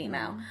 1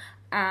 female,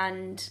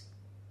 but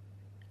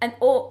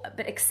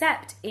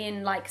except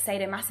in like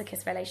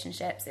sadomasochist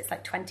relationships, it's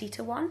like 20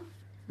 to 1.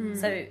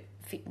 So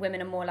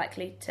women are more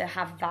likely to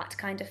have that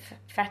kind of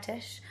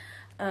fetish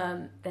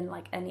than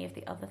like any of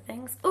the other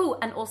things. Oh,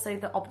 and also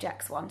the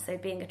objects one. So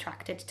being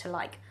attracted to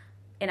like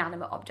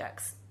inanimate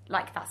objects,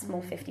 like that's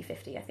more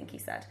 50-50, I think he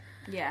said.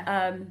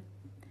 Yeah.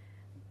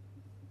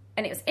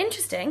 And it was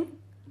interesting,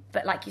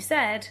 but like you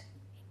said,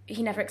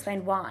 he never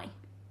explained why.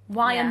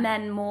 Why are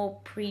men more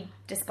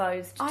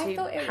predisposed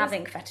to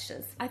having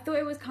fetishes? I thought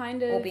it was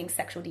kind of... Or being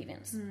sexual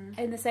deviants.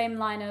 In the same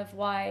line of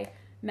why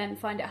men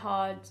find it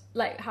hard,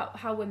 like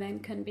how women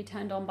can be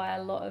turned on by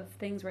a lot of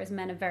things, whereas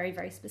men are very,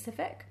 very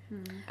specific.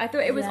 I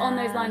thought it was on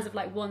those lines of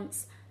like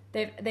once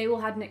they all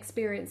had an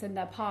experience in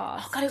their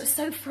past. Oh God, it was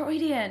so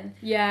Freudian.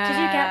 Yeah. Did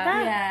you get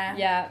that?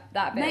 Yeah,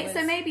 that bit was...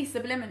 So maybe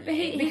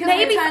subliminally, because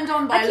maybe- we're turned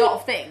on by a lot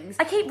of things.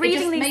 I keep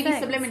reading these maybe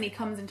things. subliminally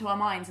comes into our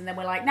minds, and then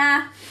we're like,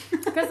 nah.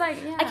 Because like,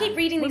 I keep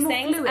reading We're these more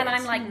things, fluid. and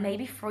I'm like,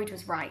 maybe Freud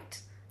was right.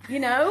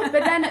 You know?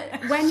 But then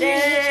when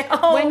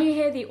you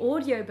hear the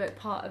audiobook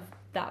part of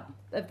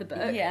the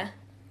book, Yeah.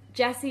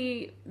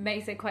 Jesse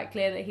makes it quite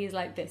clear that he's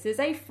like, this is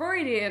a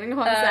Freudian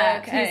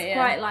concept. He's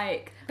quite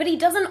like... But he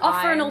doesn't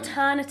offer an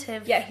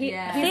alternative He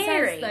theory.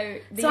 says, though,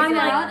 these So I'm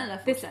are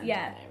like,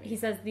 he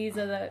says these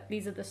are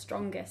the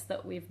strongest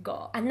that we've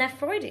got. and they're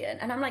Freudian.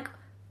 And I'm like,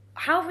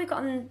 how have we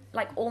gotten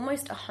like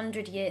almost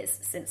 100 years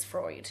since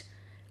Freud?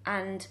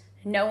 And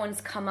no one's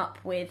come up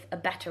with a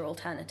better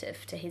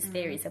alternative to his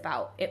theories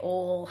about it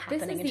all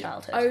happening in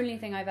childhood. The only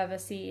thing I've ever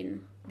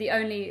seen, the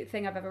only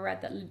thing I've ever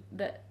read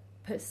that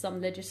puts some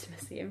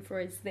legitimacy in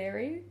Freud's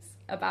theories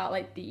about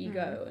like the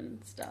ego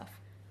and stuff.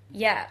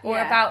 Yeah, or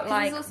Yeah, about 'cause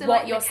like there's also, what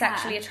like, you're the cat.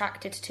 sexually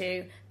attracted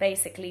to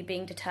basically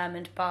being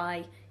determined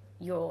by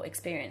your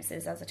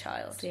experiences as a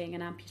child. Seeing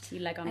an amputee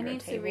leg I under a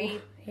need to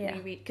table. Yeah.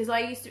 reread, because I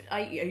used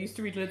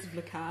to read loads of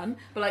Lacan,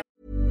 but like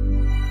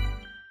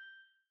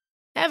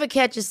Ever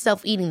catch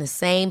yourself eating the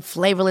same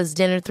flavorless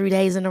dinner 3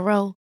 days in a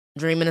row?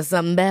 Dreaming of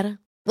something better?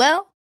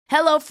 Well,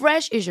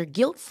 HelloFresh is your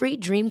guilt-free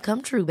dream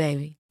come true,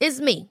 baby. It's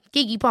me,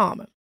 Keke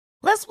Palmer.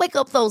 Let's wake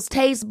up those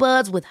taste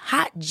buds with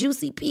hot,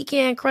 juicy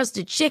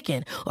pecan-crusted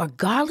chicken or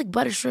garlic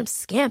butter shrimp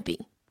scampi.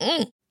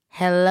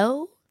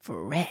 Hello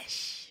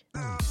Fresh.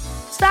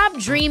 Stop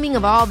dreaming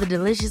of all the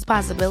delicious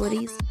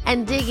possibilities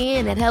and dig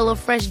in at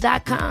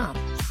HelloFresh.com.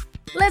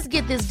 Let's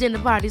get this dinner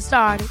party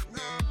started.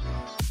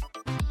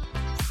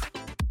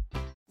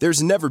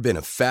 There's never been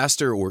a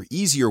faster or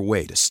easier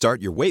way to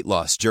start your weight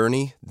loss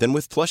journey than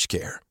with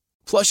PlushCare.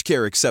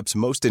 PlushCare accepts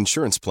most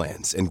insurance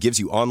plans and gives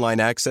you online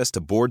access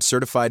to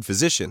board-certified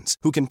physicians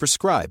who can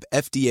prescribe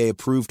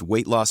FDA-approved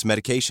weight loss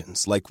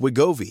medications like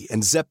Wegovy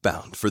and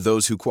Zepbound for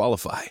those who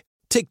qualify.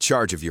 Take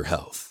charge of your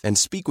health and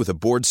speak with a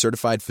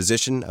board-certified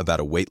physician about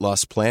a weight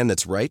loss plan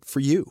that's right for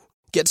you.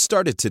 Get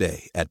started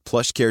today at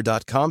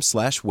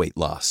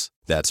plushcare.com/weight-loss.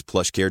 That's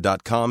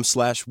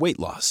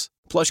plushcare.com/weight-loss.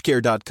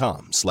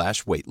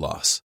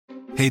 plushcare.com/weight-loss.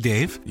 Hey,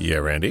 Dave. Yeah,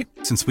 Randy.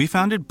 Since we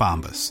founded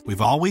Bombas, we've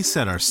always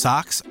said our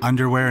socks,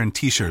 underwear, and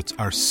T-shirts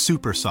are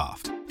super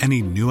soft.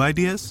 Any new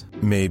ideas?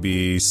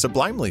 Maybe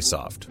sublimely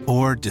soft.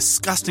 Or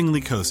disgustingly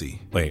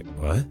cozy. Wait,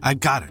 what? I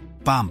got it.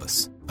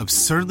 Bombas.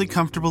 Absurdly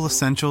comfortable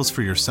essentials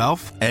for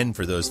yourself And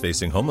for those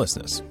facing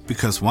homelessness.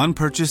 because one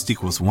purchased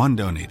equals one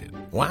donated.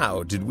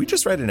 Wow, did we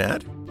just write an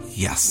ad?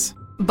 Yes.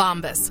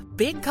 Bombas.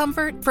 Big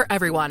comfort for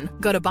everyone.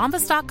 Go to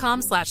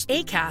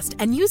bombas.com/ACAST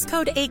and use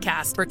code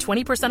ACAST for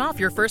 20% off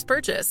your first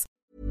purchase.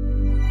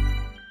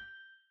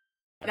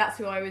 that's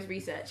who I was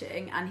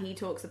researching, and he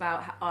talks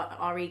about how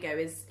our ego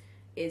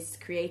is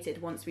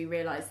created once we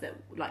realise that,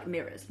 like,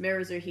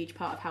 mirrors are a huge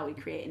part of how we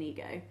create an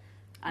ego,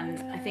 and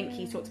I think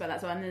he talks about that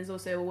as well. And there's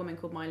also a woman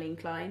called Mylene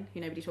Klein who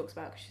nobody talks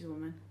about because she's a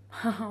woman.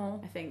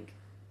 I think,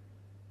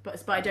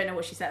 but I don't know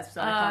what she says,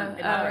 so I can't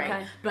elaborate.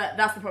 Okay. But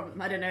that's the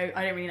problem. I don't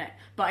really know,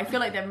 but I feel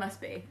like there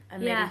must be,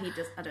 and maybe Yeah. he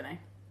just, I don't know.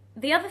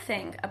 The other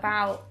thing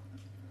about...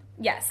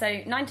 Yeah,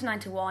 so 99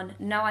 to 1,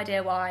 no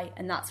idea why,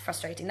 and that's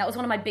frustrating. That was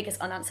one of my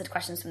biggest unanswered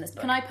questions from this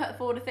book. Can I put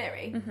forward a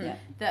theory?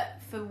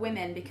 That for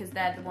women, because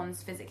they're the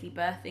ones physically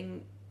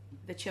birthing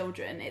the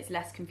children, it's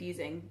less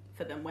confusing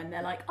for them when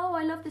they're like, oh,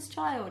 I love this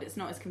child. It's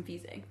not as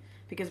confusing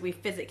because we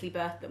physically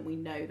birthed them. We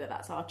know that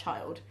that's our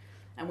child,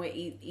 and we're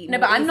No,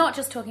 but I'm not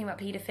just talking about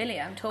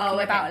paedophilia. I'm talking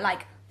okay. about,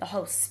 like, the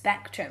whole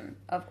spectrum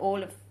of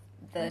all of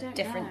the don't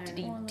different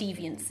know.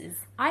 deviances.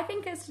 I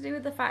think it's to do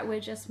with the fact we're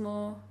just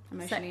more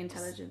emotionally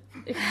intelligent.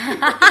 Gonna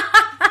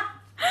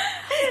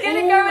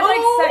go with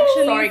like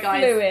sexually Sorry,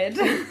 guys. fluid.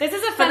 This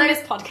is a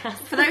feminist podcast.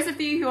 For those of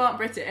you who aren't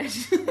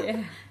British,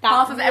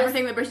 half of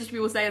everything that British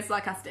people say is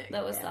sarcastic.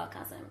 That was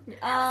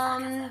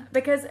sarcasm.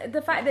 Because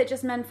the fact that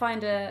just men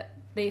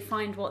they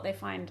find what they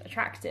find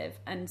attractive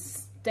and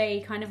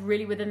stay kind of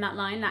really within that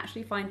line and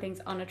actually find things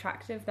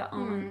unattractive that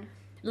aren't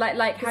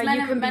like how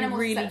you can be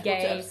really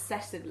gay,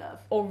 obsessive love,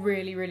 or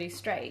really really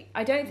straight.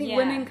 I don't think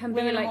women can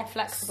be like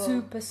flexible,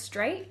 super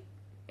straight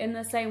in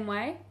the same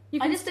way.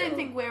 I just don't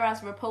think we're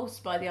as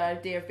repulsed by the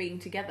idea of being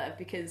together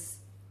because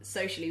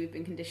socially we've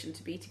been conditioned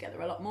to be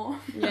together a lot more,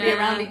 be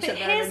around each other. But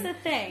here's the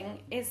thing: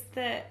 is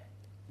that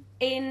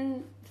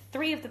in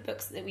 3 of the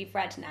books that we've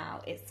read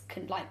now, it's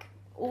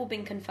all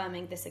been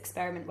confirming this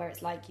experiment where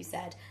it's like you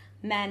said,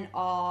 men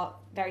are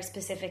very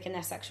specific in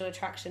their sexual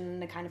attraction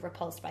and they're kind of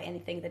repulsed by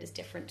anything that is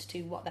different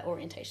to what their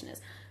orientation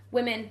is.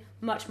 Women,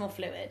 much more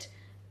fluid.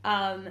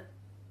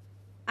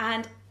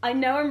 And I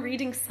know I'm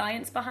reading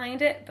science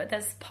behind it, but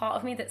there's part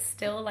of me that's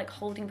still like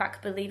holding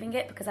back believing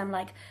it because I'm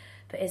like,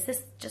 but is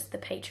this just the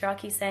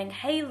patriarchy saying,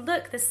 hey,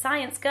 look, the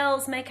science,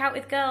 girls make out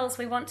with girls,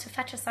 we want to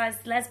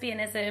fetishize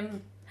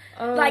lesbianism.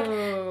 Like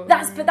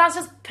that's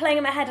just playing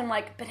in my head. I'm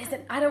like, but is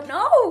it? I don't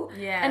know.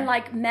 Yeah. And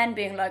like men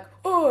being like,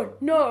 oh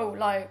no,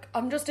 like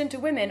I'm just into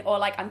women, or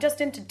like I'm just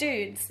into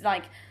dudes.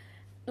 Like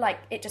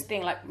it just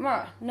being like,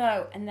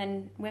 no, and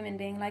then women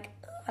being like,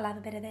 oh, I'll have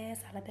a bit of this.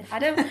 I'll have a bit. I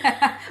don't.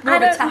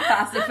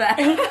 Tapas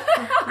effect.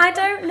 I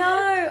don't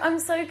know. I'm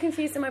so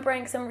confused in my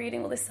brain because I'm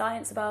reading all this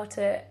science about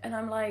it, and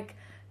I'm like,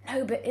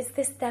 no, but is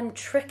this them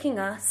tricking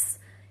us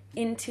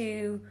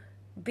into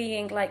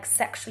being like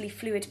sexually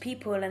fluid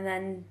people, and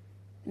then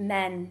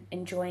men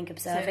enjoying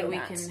observing so that we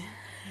can,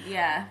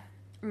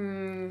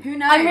 who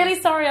knows? I'm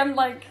really sorry. I'm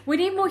like, we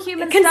need more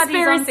human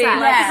studies on sex.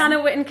 Like Hannah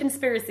Witten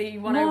conspiracy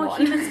 101. More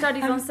human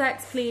studies on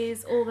sex,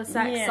 please. All the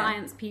sex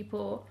science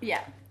people.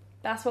 Yeah,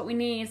 that's what we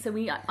need. So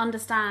we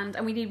understand,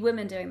 and we need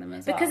women doing them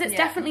as well. Because it's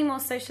definitely more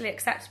socially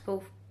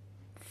acceptable,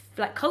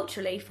 like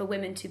culturally, for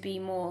women to be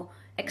more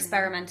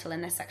experimental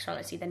in their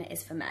sexuality than it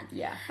is for men.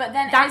 Yeah, but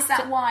then is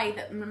that why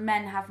that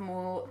men have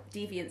more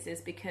deviances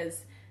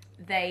because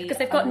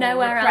they've got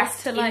nowhere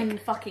else to like in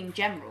fucking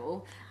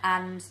general,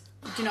 and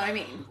do you know what I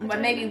mean? Well,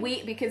 maybe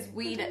we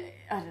don't,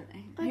 I don't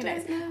know. Who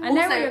knows? I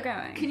know where you're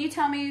going. Can you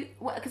tell me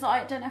what? Because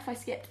I don't know if I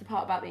skipped the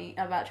part about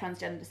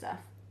transgender stuff.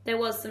 There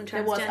was some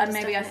transgender stuff. And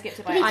maybe I skipped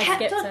it by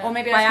accident. Or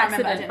maybe I can't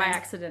remember. By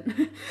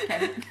accident.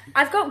 Okay.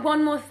 I've got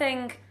one more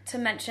thing to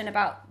mention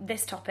about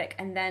this topic,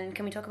 and then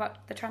can we talk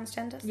about the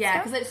transgender stuff?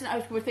 Yeah, because I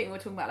was thinking we're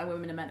talking about like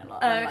women and men a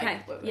lot. Oh,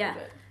 okay.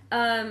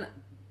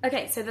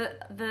 Okay, so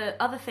the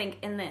other thing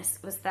in this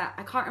was that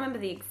I can't remember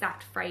the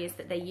exact phrase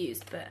that they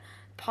used, but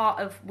part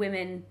of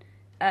women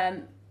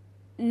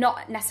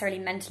not necessarily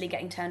mentally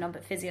getting turned on,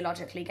 but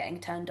physiologically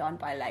getting turned on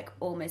by like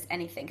almost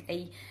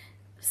anything.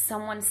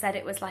 Someone said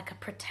it was like a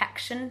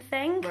protection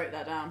thing. Wrote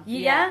that down.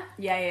 Yeah?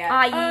 Yeah.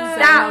 I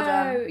used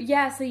that. Oh,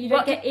 yeah, so you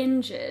don't get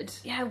injured.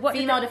 Yeah,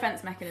 female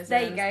defense mechanism.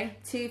 There you go.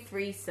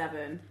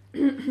 237.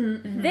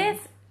 This,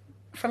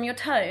 from your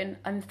tone,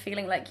 I'm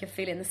feeling like you're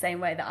feeling the same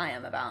way that I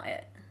am about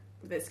it.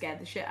 That scared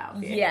the shit out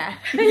of you. Yeah.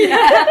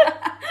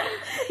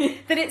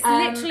 That it's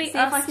literally see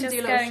us if I can just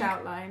do a going, little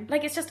shout line.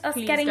 Like it's just us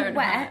Please getting don't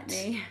wet. hurt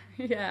me.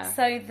 Yeah.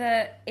 So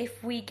that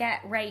if we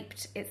get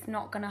raped, it's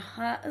not going to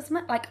hurt as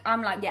much. Like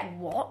I'm like,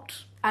 what?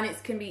 And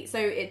it can be, so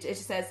it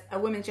just says, a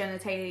woman's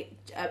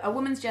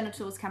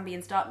genitals can be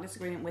in stark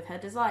disagreement with her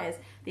desires.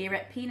 The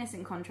erect penis,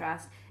 in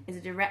contrast, is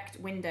a direct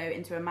window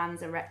into a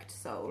man's erect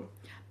soul.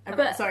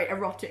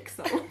 Erotic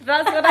soul.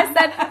 That's what I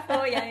said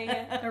before,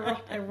 yeah.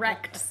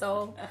 Erect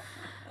soul.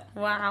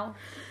 Wow.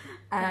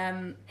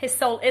 His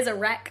soul is a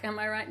wreck, am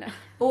I right now?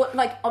 Or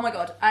like, oh my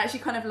god, I actually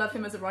kind of love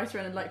him as a writer,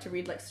 and I'd like to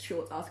read like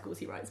short articles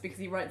he writes, because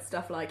he writes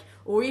stuff like,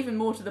 or even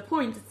more to the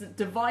point, it's a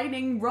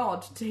divining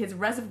rod to his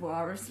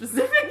reservoir of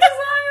specific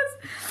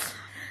desires.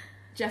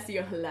 Jesse,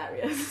 you're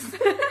hilarious.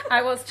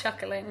 I was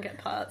chuckling at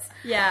parts.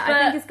 Yeah,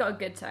 I think it's got a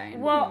good tone.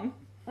 What?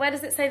 Where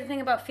does it say the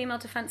thing about female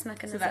defence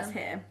mechanism? So that's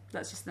here.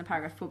 That's just in the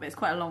paragraph 4, but it's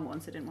quite a long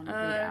one, so I didn't want to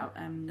read it out.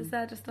 Is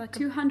there just like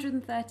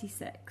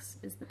 236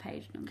 is the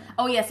page number.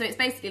 Oh yeah, so it's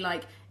basically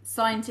like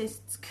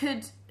scientists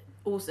could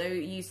also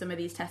use some of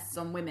these tests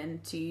on women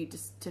to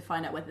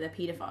find out whether they're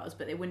paedophiles,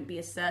 but they wouldn't be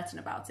as certain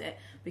about it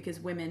because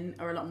women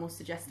are a lot more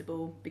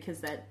suggestible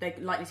because they're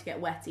likely to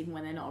get wet even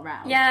when they're not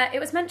around. Yeah, it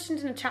was mentioned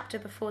in a chapter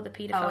before the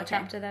paedophile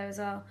chapter there as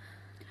well.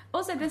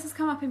 Also, this has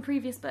come up in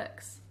previous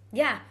books.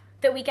 Yeah.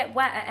 That we get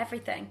wet at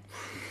everything.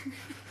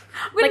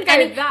 Like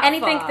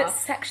anything that's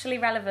sexually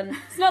relevant.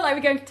 It's not like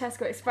we're going to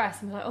Tesco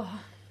Express and we're like, oh,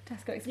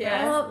 Tesco Express.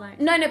 Yeah. Well,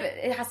 no, but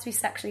it has to be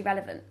sexually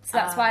relevant. So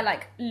that's why,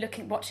 like,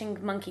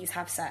 watching monkeys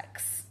have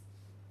sex.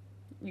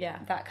 Yeah.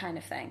 That kind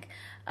of thing.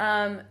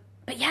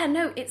 But yeah,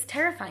 no, it's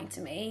terrifying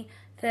to me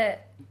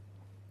that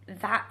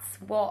that's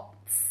what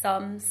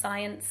some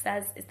science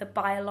says is the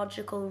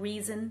biological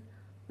reason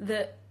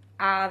that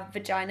our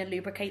vagina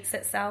lubricates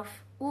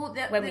itself. Well,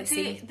 when we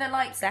see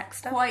like sex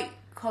stuff. Quite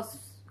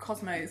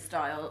Cosmo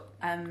style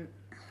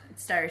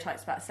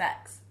stereotypes about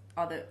sex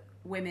are that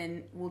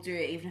women will do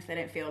it even if they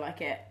don't feel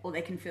like it, or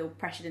they can feel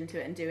pressured into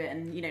it and do it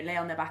and, you know, lay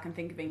on their back and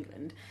think of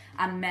England,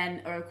 and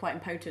men are quite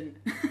impotent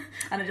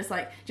and are just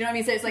like, do you know what I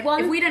mean? So it's like,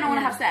 if we don't want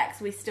to have sex,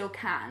 we still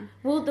can.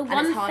 Well, the and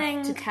one it's hard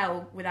thing to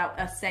tell without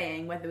us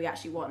saying whether we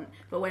actually want,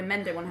 but when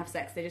men don't want to have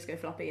sex, they just go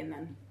floppy, and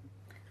then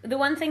the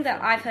one thing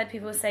that I've heard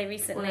people say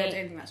recently I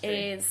don't think that's true.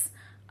 is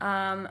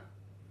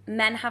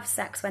men have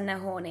sex when they're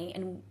horny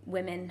and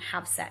women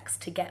have sex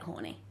to get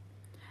horny.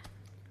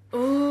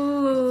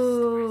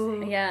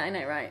 Ooh. Yeah, I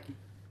know, right?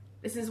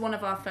 This is one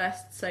of our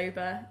first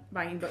sober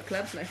banging book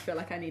clubs, and I feel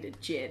like I need a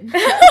gin.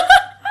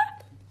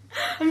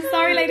 I'm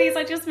sorry, ladies.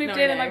 I just moved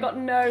in and I got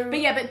no.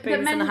 But yeah, but booze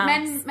in the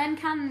house. men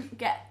can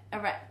get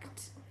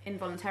erect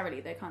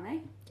involuntarily, though, can't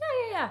they?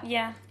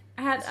 Yeah.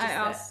 I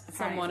asked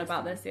someone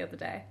about this the other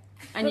day,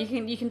 and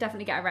you can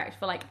definitely get erect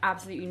for like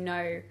absolutely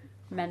no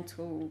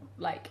mental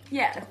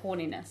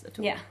horniness at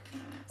all. Yeah.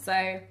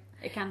 So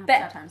it can happen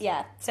But at times.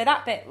 yeah, so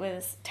that bit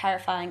was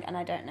terrifying, and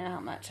I don't know how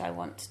much I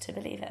want to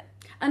believe it.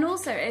 And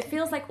also, it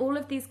feels like all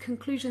of these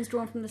conclusions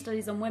drawn from the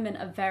studies on women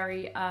are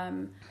very,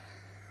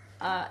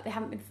 they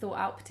haven't been thought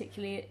out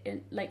particularly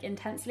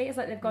intensely. It's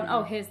like they've gone,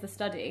 oh, here's the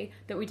study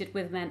that we did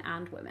with men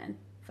and women,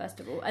 first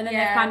of all. And then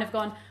they've kind of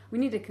gone, we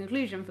need a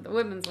conclusion for the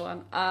women's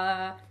one.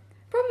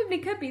 Probably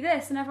could be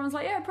this. And everyone's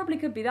like, yeah, it probably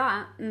could be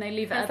that. And they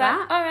leave it at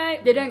that. All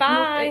right, they don't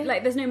bye.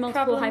 There's no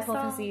multiple Problem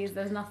hypotheses. solved.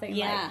 There's nothing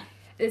Yeah.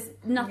 there's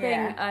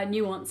nothing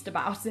nuanced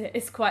about it.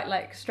 It's quite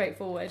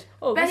straightforward.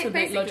 Oh, this would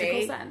make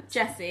logical sense.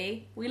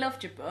 Jessie, we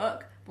loved your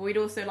book, but we'd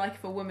also like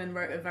if a woman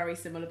wrote a very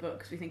similar book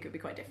because we think it would be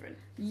quite different.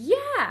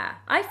 Yeah,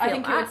 I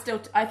think it would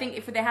still. I think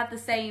if they had the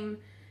same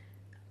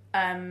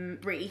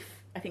brief,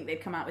 I think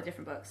they'd come out with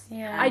different books.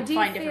 Yeah, I do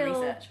find feel different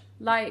research.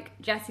 Like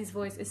Jessie's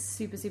voice is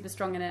super, super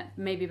strong in it.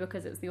 Maybe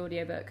because it's the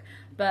audiobook,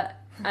 but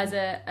as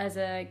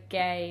a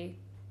gay.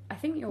 I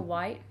think you're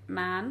white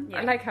man. Yeah.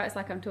 I like how it's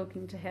like I'm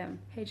talking to him.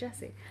 Hey,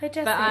 Jessie. Hey,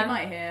 Jessie. But, You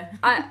might hear.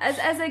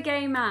 as a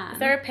gay man. Is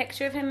there a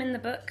picture of him in the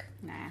book?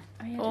 Nah.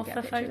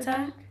 Author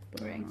photo?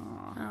 Boring.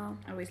 Oh.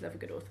 I always love a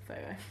good author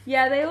photo.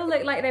 Yeah, they all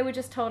look like they were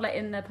just told, like,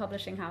 in the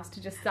publishing house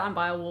to just stand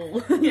by a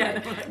wall. Yeah,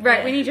 they're like,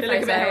 right, we need your they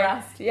photo. look a bit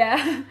harassed.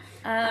 Yeah.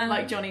 And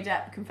like Johnny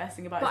Depp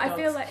confessing about But his I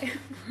dogs. feel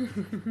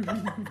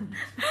like...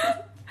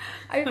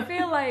 I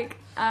feel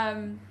like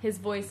his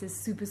voice is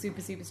super,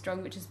 super, super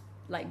strong, which is,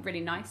 like,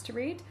 really nice to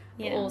read.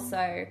 Yeah. But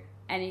also,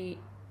 any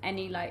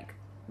like...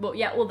 Well,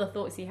 yeah, all the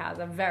thoughts he has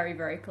are very,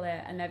 very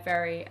clear, and they're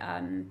very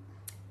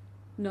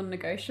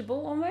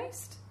non-negotiable,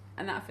 almost.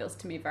 And that feels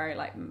to me very,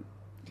 like...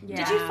 Yeah.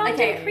 Did you find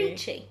it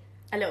preachy?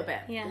 A little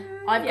bit. Yeah.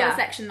 I've got a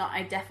section that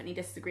I definitely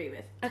disagree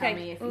with. Okay.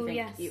 Tell me if you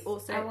think you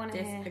also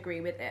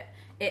disagree with it.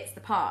 It's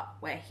the part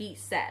where he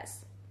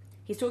says,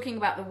 he's talking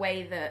about the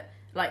way that,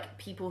 like,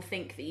 people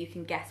think that you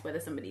can guess whether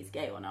somebody's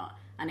gay or not,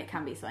 and it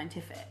can be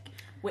scientific,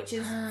 which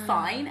is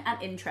fine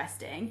and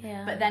interesting.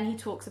 Yeah. But then he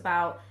talks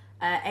about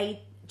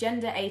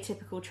gender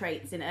atypical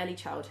traits in early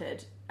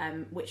childhood,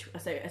 which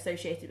are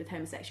associated with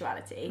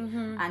homosexuality.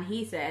 And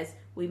he says,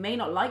 we may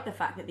not like the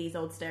fact that these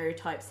old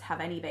stereotypes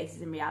have any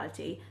basis in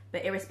reality,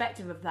 but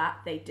irrespective of that,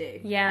 they do.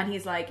 Yeah. And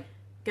he's like,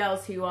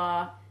 girls who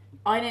are...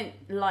 I don't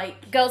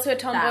like... Girls who are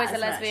tomboys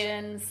that are as much.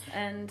 lesbians,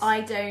 and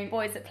I don't...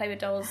 boys that play with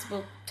dolls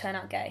will turn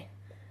out gay.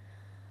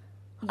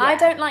 Yeah. I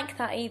don't like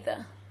that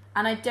either.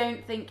 And I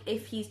don't think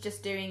if he's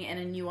just doing it in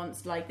a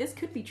nuanced, like, this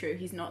could be true,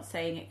 he's not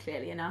saying it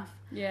clearly enough.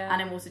 Yeah.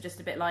 And I'm also just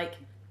a bit like,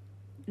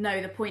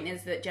 no, the point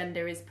is that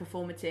gender is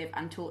performative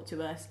and taught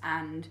to us,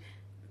 and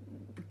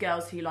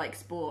girls who like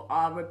sport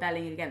are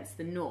rebelling against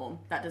the norm.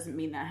 That doesn't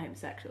mean they're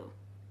homosexual.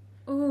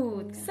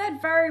 Ooh,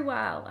 said very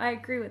well. I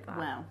agree with that.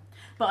 Well,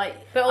 but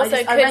also,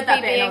 I could read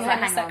that be bit and I being was like,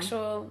 hang on.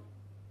 homosexual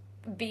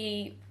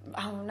be...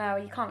 Oh, no,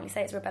 you can't really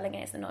say it's rebelling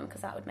against the norm,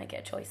 because that would make it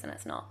a choice, and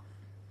it's not.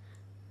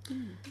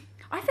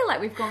 I feel like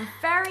we've gone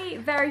very,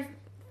 very,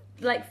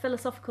 like,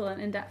 philosophical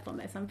and in-depth on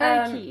this. I'm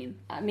very keen.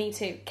 Me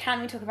too.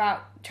 Can we talk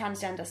about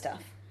transgender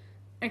stuff?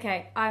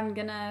 Okay,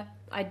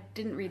 I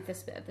didn't read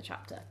this bit of the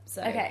chapter,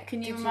 so... Okay,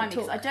 Can you remind me?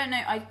 Because I don't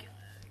know...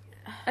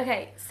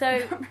 Okay, so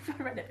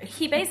I read it.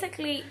 he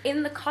basically,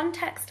 in the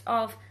context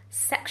of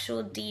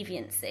sexual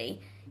deviancy,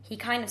 he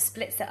kind of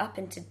splits it up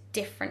into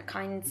different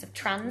kinds of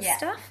trans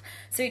stuff.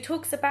 So he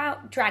talks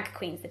about drag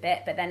queens a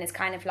bit, but then it's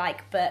kind of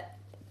like, but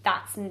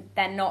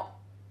they're not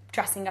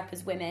dressing up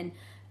as women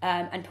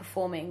and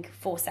performing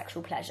for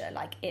sexual pleasure.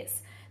 Like,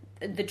 it's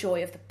the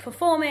joy of the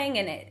performing,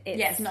 and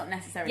it's not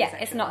necessarily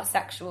sexual. It's not a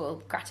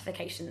sexual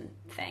gratification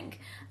thing.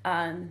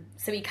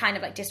 So he kind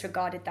of like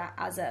disregarded that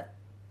as a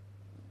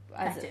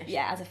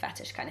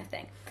fetish kind of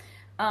thing.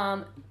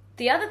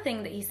 The other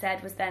thing that he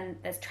said was then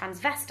there's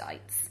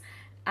transvestites,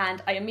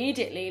 and I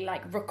immediately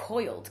like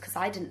recoiled because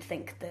I didn't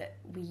think that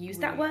we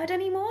used that word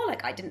anymore.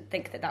 Like, I didn't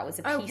think that was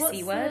a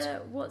PC word.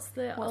 What's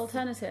the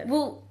alternative?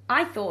 Well,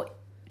 I thought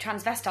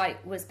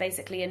transvestite was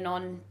basically a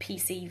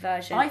non-PC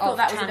version of transgender. I thought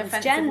that was an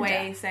offensive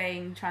way of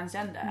saying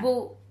transgender.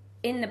 Well,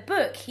 in the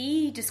book,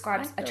 he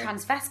describes a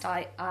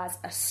transvestite as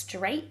a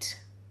straight,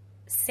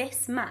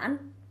 cis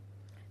man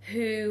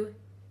who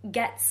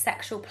gets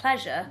sexual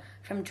pleasure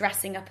from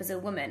dressing up as a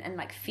woman and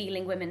like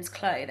feeling women's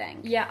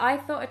clothing. Yeah, I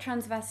thought a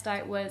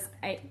transvestite was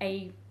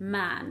a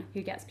man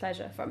who gets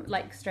pleasure from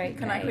like straight.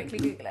 Can I quickly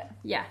Google it?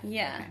 Yeah.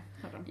 Yeah.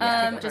 Hold on.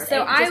 I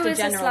was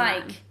just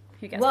like,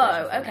 who gets whoa,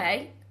 pleasure from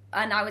okay.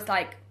 And I was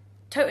like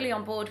totally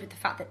on board with the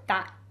fact that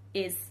that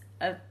is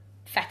a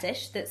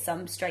fetish that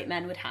some straight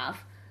men would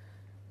have.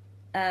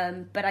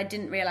 But I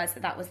didn't realise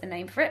that was the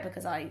name for it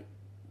because I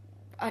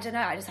don't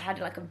know, I just had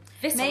like a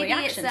visceral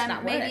reaction to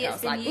that word. Maybe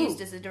it's been like, used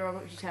as a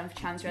derogatory term for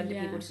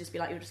transgender people to just be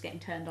like, you're just getting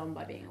turned on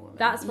by being a woman.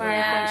 That's where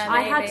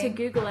I had to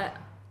Google it.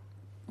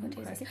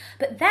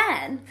 But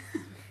then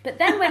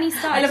when he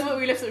started... I love what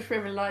we live such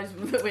privileged lives,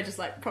 but we're just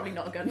like, probably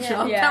not a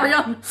gunshot. Yeah. Carry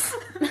on.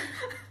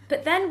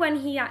 But then when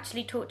he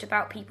actually talked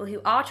about people who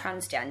are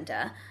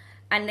transgender,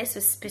 and this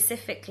was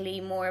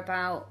specifically more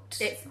about...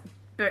 It's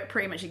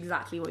pretty much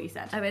exactly what you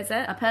said. Oh, is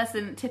it? A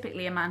person,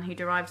 typically a man, who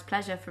derives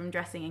pleasure from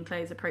dressing in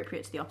clothes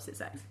appropriate to the opposite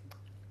sex.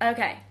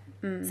 Okay.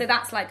 So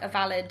that's like a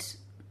valid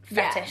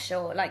fetish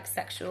or like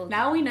sexual...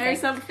 Now we know thing.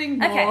 something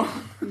more.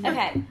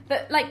 Okay.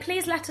 But like,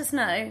 please let us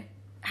know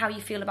how you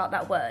feel about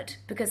that word,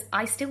 because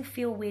I still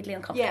feel weirdly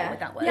uncomfortable with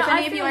that word. If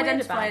any of you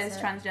identify as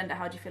transgender,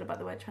 how do you feel about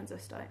the word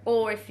transvestite?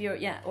 Or if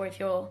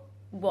you're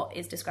what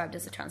is described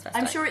as a transvestite.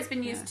 I'm sure it's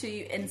been used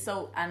to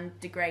insult and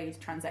degrade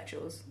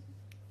transsexuals.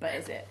 But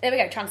is it? There we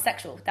go,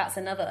 transsexual. That's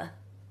another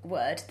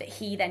word that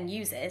he then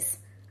uses.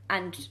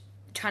 And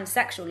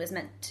transsexual is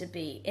meant to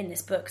be, in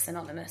this book,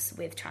 synonymous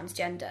with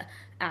transgender.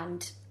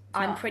 And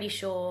I'm pretty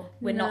sure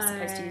we're not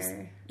supposed to use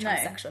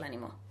transsexual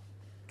anymore.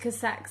 Because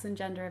sex and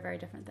gender are very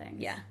different things.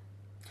 Yeah.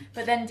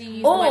 But then do you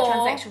use the word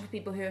transsexual for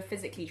people who are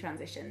physically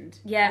transitioned?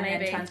 Yeah, and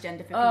maybe. Then transgender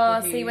for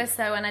people who... see, we're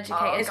so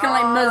uneducated. It's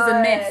kind of like Ms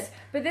and Miss.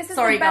 But this is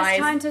the best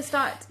time to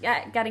start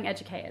getting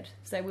educated.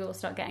 So we will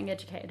start getting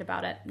educated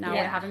about it. Now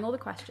we're having all the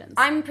questions.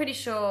 I'm pretty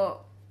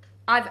sure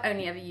I've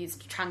only ever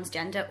used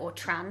transgender or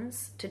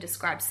trans to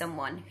describe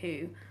someone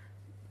who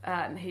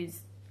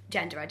whose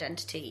gender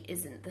identity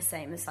isn't the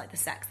same as like the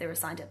sex they were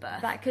assigned at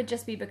birth. That could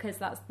just be because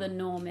that's the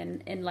norm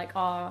in like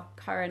our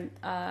current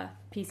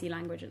PC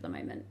language at the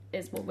moment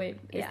is the word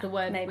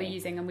we're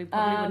using, and we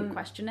probably wouldn't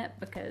question it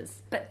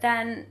because... But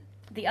then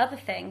the other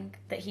thing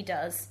that he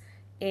does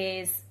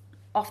is,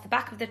 off the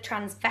back of the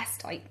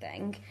transvestite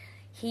thing,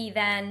 he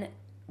then,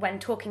 when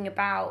talking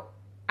about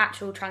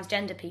actual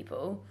transgender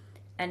people,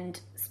 and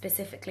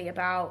specifically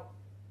about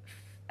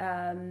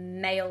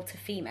male to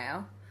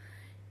female,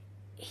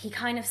 he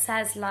kind of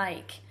says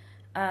like,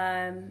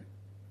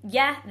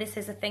 this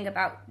is a thing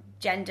about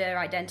gender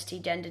identity,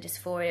 gender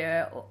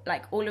dysphoria, or,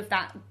 like all of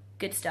that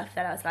good stuff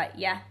that I was like,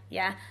 yeah.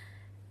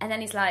 And then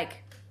he's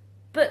like,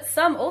 but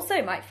some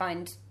also might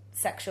find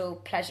sexual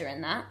pleasure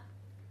in that,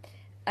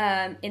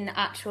 in the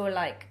actual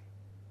like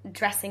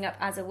dressing up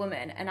as a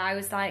woman. And I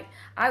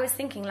was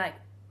thinking like,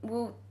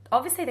 well,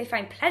 obviously they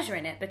find pleasure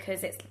in it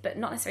but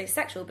not necessarily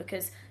sexual,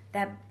 because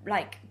they're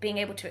like being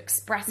able to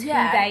express who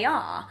they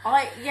are.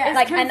 It's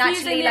like, confusing and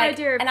actually the like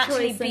idea of and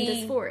actually choice be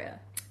and dysphoria.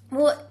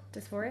 Well,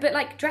 dysphoria, but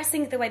like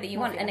dressing the way that you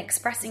want and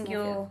expressing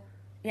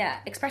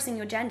expressing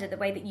your gender the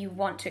way that you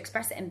want to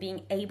express it, and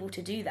being able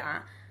to do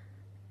that,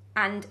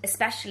 and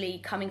especially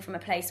coming from a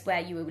place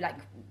where you were like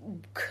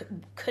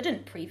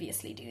couldn't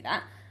previously do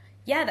that.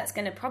 Yeah, that's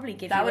going to probably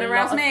give that you would a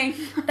arouse lot me.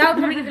 That would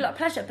probably give you a lot of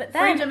pleasure. But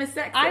then freedom is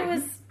sexy.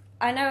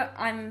 I know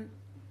I'm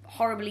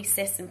horribly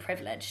cis and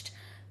privileged,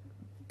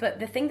 but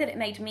the thing that it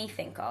made me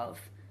think of,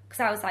 because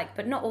I was like,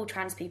 but not all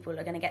trans people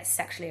are going to get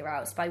sexually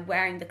aroused by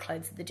wearing the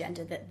clothes of the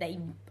gender that they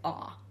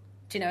are.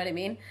 Do you know what I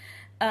mean?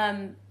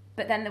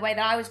 But then the way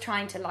that I was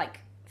trying to like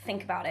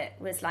think about it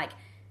was like,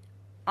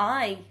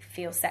 I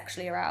feel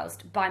sexually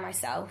aroused by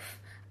myself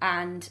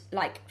and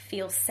like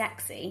feel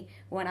sexy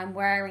when I'm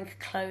wearing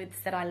clothes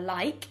that I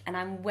like, and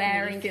I'm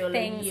wearing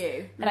things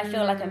that I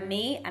feel like are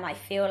me, and I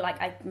feel like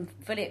I'm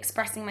fully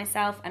expressing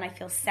myself, and I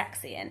feel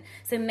sexy in.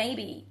 So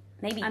maybe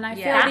and I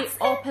feel the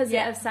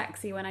opposite of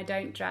sexy when I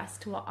don't dress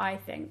to what I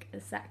think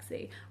is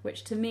sexy,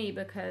 which to me,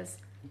 because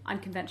I'm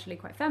conventionally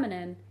quite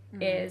feminine,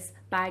 is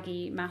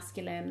baggy,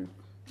 masculine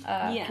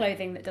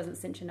clothing that doesn't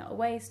cinch in at a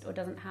waist or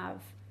doesn't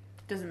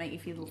make you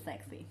feel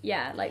sexy.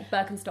 Yeah, like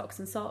Birkenstocks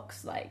and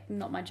socks, like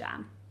not my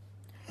jam.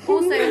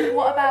 Also,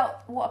 what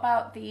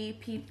about the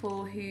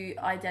people who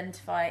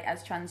identify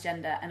as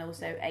transgender and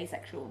also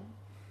asexual?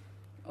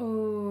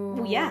 Oh,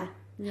 well, yeah.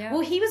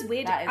 Well, he was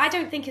weird. I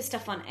don't think his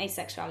stuff on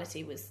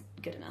asexuality was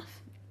good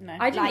enough. No,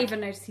 I didn't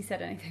even notice he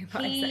said anything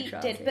about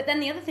asexuality. He did, but then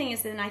the other thing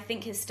is, then I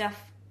think his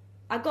stuff,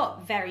 I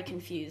got very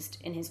confused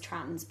in his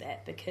trans bit,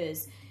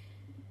 because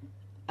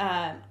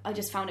I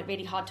just found it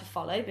really hard to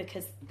follow,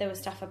 because there was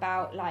stuff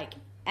about like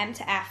M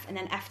to F and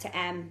then F to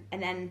M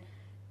and then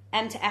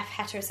M to F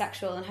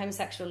heterosexual and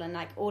homosexual and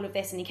like all of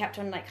this, and he kept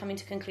on like coming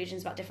to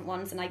conclusions about different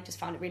ones, and I just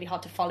found it really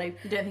hard to follow.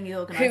 You don't think he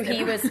organised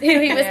who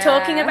he was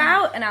talking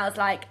about, and I was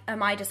like,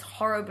 am I just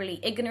horribly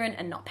ignorant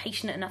and not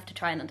patient enough to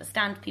try and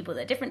understand people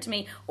that are different to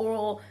me,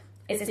 or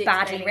is this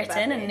badly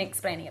written and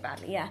explaining it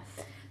badly? Yeah.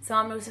 So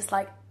I was just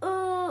like,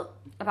 oh,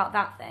 about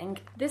that thing.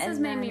 This has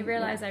And made me then,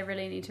 realise yeah. I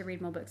really need to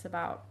read more books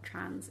about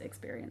trans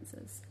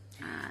experiences.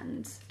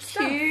 And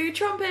To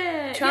Trumpet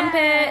in 2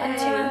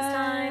 months'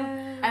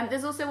 time.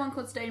 There's also one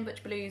called Stone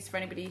Butch Blues for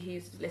anybody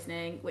who's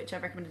listening, which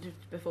I've recommended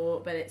before,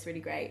 but it's really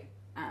great.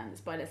 And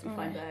it's by Leslie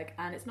Feinberg,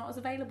 and it's not as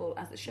available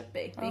as it should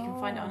be. But you can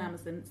find it on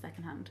Amazon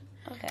secondhand.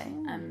 Okay.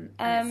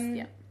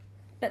 Yeah.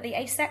 But the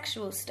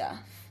asexual stuff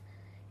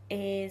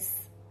is...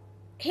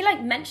 He,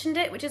 like, mentioned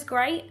it, which is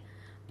great,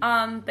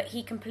 but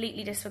he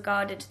completely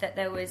disregarded that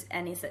there was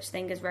any such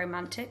thing as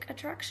romantic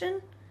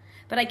attraction.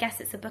 But I guess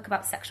it's a book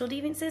about sexual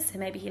deviances, so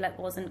maybe he, like,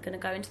 wasn't going to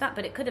go into that,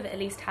 but it could have at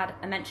least had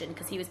a mention,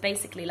 because he was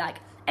basically like,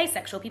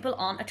 asexual people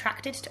aren't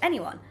attracted to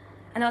anyone.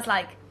 And I was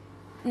like,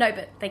 no,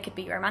 but they could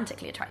be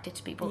romantically attracted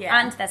to people. Yeah.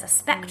 And there's a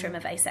spectrum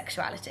of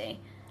asexuality.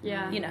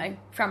 Yeah. You know,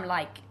 from,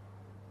 like,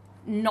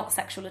 not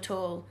sexual at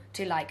all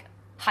to, like,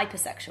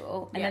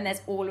 hypersexual, and then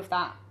there's all of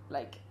that,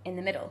 like, in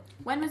the middle.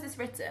 When was this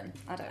written?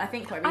 I don't know. I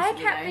think quite I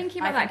recently. kept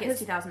thinking about I that, think it's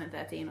 'cause-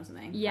 2013 or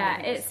something. yeah,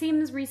 it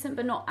seems recent,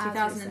 but not as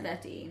recent.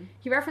 2013.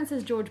 He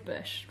references George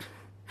Bush.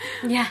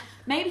 Yeah.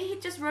 Maybe he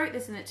just wrote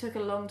this and it took a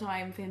long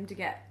time for him to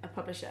get a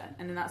publisher,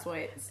 and then that's why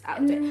it's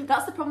out of date.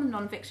 That's the problem with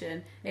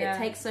non-fiction. Yeah. It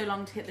takes so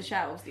long to hit the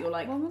shelves that you're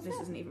like, When was this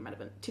it? isn't even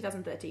relevant.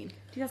 2013.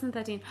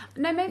 2013.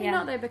 No, maybe Yeah.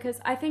 not though, because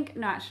I think...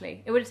 No,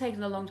 actually, it would have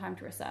taken a long time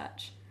to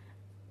research,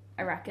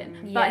 I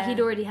reckon. Yeah. But he'd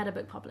already had a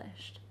book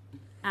published.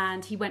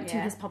 And he went to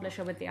Yeah. his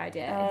publisher with the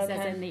idea. Oh, It says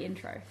okay. in the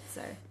intro,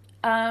 so...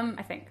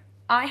 I think.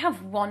 I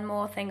have one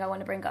more thing I want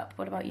to bring up.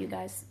 What about you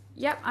guys?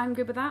 Yep, I'm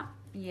good with that.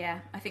 Yeah,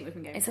 I think we've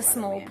been going. It's for a while,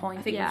 small haven't we? point.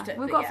 I think Yeah, we've,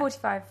 we've but got yeah.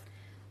 45.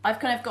 I've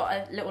kind of got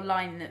a little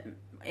line that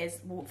is,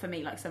 for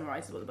me, like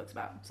summarises what the book's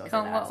about. So I'll say Go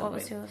on, that at what some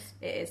was point. yours?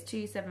 It is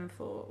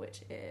 274,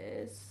 which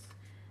is...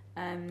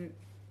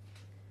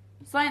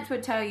 Science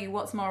would tell you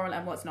what's moral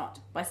and what's not.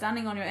 By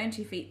standing on your own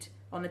 2 feet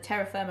on the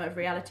terra firma of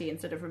reality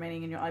instead of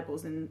remaining in your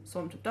eyeballs in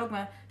swamp of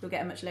dogma, you'll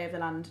get a much lay of the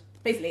land.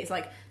 Basically, it's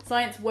like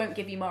science won't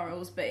give you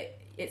morals, but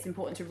it's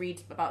important to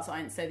read about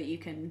science so that you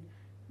can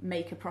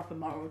make a proper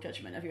moral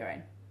judgment of your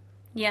own.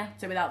 Yeah.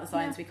 So without the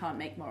science, we can't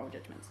make moral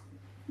judgments.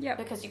 Yep.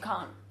 Because you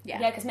can't. Yeah,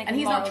 because and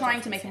he's not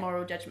trying to make a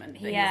moral judgment.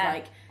 But Yeah.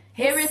 he's like,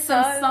 here It's is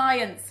some so-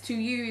 science to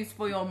use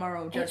for your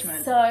moral judgment.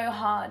 It's so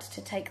hard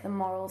to take the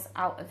morals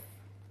out of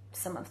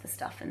some of the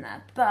stuff in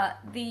there. But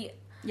the...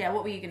 Yeah,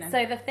 what were you going to...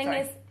 So the thing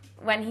is,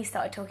 when he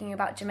started talking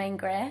about Germaine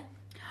Greer...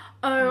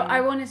 Oh,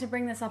 I wanted to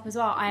bring this up as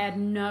well. I had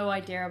no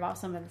idea about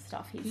some of the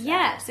stuff he said.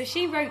 Yeah, so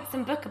she wrote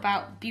some book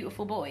about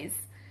beautiful boys.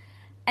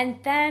 And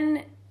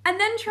then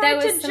tried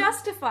there to was some-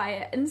 justify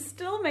it and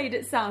still made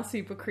it sound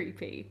super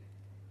creepy.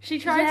 She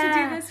tried Yeah.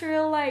 to do this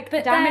real, like,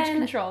 But damage then-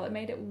 control that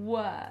made it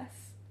worse.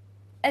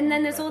 And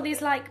then there's all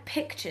these, like,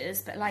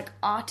 pictures, but, like,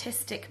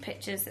 artistic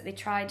pictures that they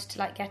tried to,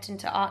 like, get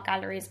into art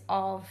galleries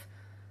of,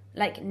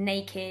 like,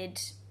 naked,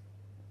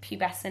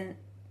 pubescent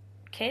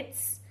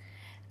kids.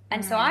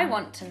 And so I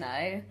want to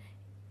know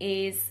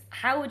is,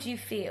 how would you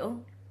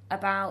feel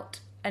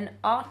about an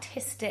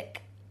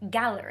artistic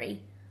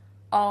gallery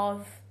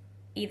of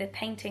either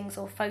paintings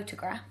or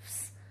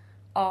photographs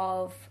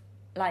of,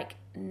 like,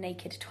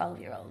 naked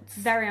 12-year-olds?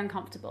 Very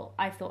uncomfortable.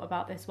 I thought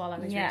about this while I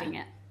was Yeah. reading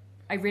it.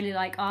 I really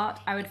like art.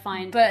 I would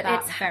find But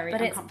that it's very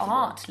it's uncomfortable.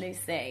 art,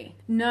 Lucy.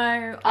 No,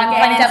 I'm Getting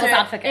playing devil's into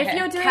advocate. if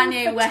you're doing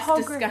Kanye West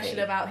photography- discussion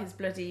about his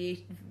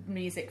bloody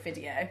music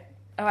video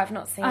Oh, I've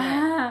not seen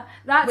it.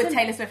 That's with an-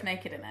 Taylor Swift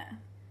naked in it.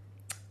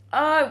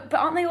 Oh, but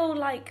aren't they all,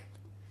 like,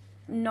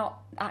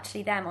 not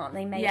actually them? Aren't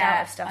they made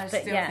out of stuff? I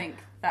but still yeah. think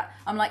that.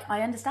 I'm like,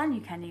 I understand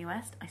you, Kanye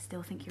West. I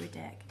still think you're a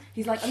dick.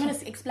 He's like, I'm going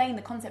to explain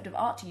the concept of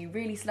art to you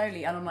really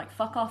slowly. And I'm like,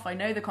 fuck off. I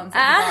know the concept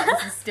of art.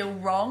 This is still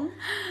wrong. Do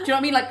you know what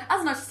I mean? Like,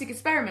 as an artistic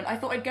experiment, I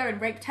thought I'd go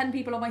and rape 10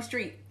 people on my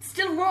street.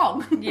 Still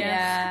wrong.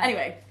 Yeah.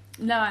 Anyway.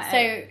 No,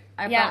 I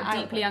yeah, felt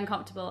I deeply would-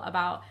 uncomfortable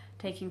about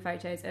taking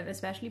photos of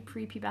especially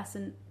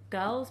prepubescent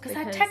girls Because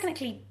they're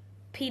technically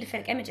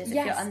paedophilic images if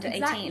yes, you're under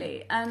 18.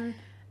 exactly.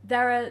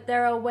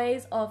 There are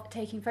ways of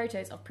taking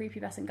photos of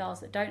prepubescent girls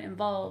that don't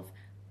involve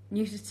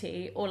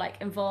nudity or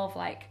like involve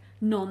like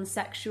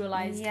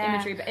non-sexualized Yeah.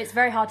 imagery, but it's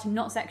very hard to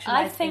not sexualize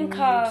I think a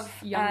nude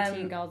of, young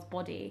teen girl's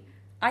body.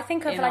 I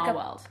think of in like our a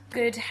world.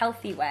 good,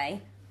 healthy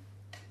way.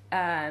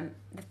 The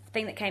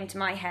thing that came to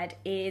my head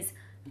is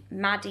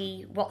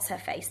Maddie, what's her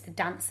face, the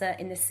dancer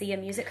in the Sia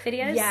music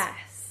videos.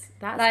 Yes,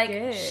 that's like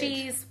good.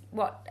 she's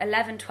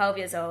 11, 12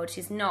 years old.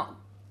 She's not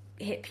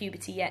hit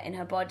puberty yet in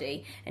her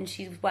body, and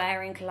she's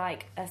wearing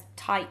like a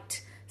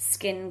tight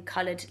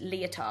skin-coloured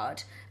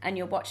leotard, and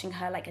you're watching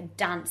her like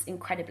dance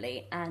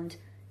incredibly, and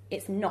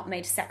it's not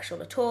made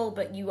sexual at all,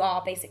 but you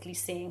are basically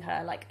seeing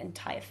her like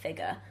entire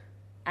figure,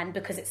 and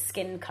because it's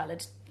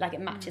skin-coloured, like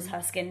it matches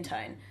her skin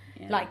tone.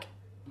 Like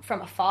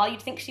from afar,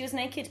 you'd think she was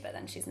naked, but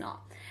then she's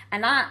not,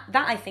 and that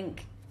I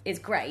think is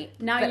great.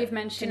 Now But you've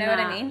mentioned do you know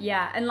that, what I mean?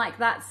 Yeah, and like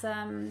that's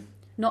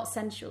not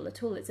sensual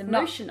at all. It's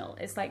emotional.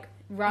 It's like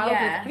rather.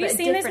 Yeah. Have you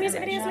seen those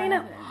music videos,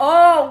 Lena?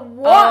 Oh,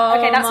 Oh,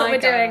 okay, that's my what we're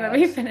doing when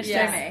we God. finish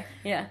Yeah. this.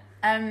 Yeah.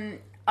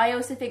 I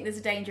also think there's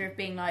a danger of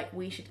being like,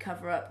 we should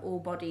cover up all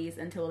bodies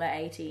until they're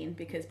 18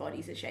 because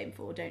bodies are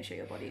shameful. Don't show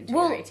your body until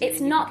you're 18. Well,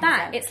 it's not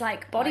that. It's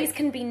like bodies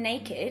can be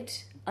naked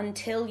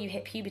until you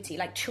hit puberty.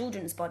 Like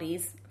children's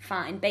bodies,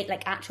 fine.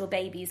 Like actual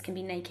babies can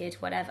be naked,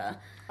 whatever.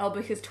 Oh,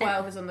 because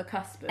 12 is on the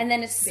cusp. And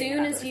then as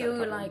soon as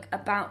you're like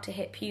about to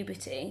hit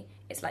puberty,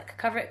 it's like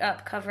cover it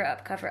up, cover it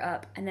up, cover it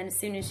up. And then as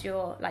soon as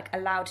you're like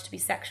allowed to be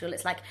sexual,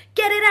 it's like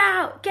get it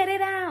out, get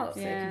it out.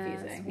 So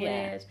confusing. It's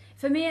weird.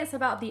 For me, it's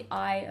about the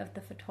eye of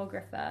the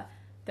photographer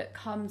that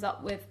comes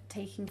up with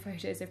taking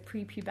photos of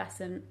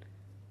prepubescent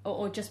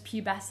or just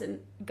pubescent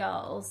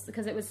girls,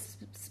 because it was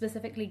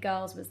specifically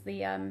girls was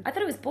the... I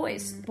thought it was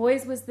boys.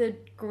 Boys was the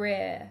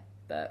Greer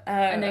book,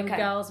 and then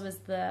girls was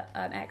the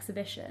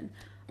exhibition.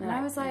 And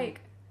I was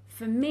like,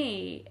 for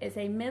me, it's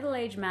a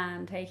middle-aged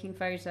man taking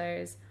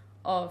photos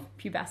of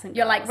pubescent girls.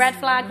 You're like, red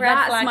flag, red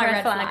That's flag, my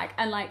red flag.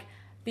 And like,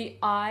 the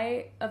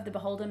eye of the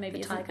beholder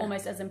maybe isn't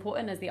almost as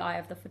important as the eye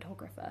of the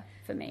photographer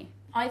for me.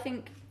 I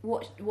think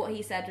what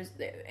he said was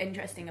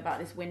interesting about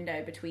this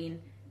window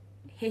between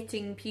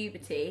hitting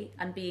puberty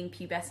and being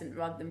pubescent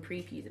rather than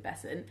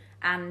prepubescent,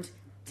 and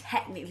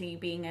technically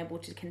being able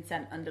to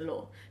consent under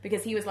law.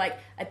 Because he was like,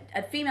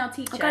 a female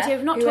teacher... Oh God,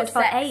 you've not talked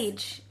about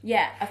age.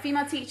 Yeah, a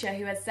female teacher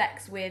who has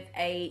sex with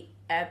a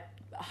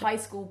high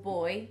school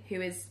boy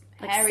who is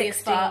like hairy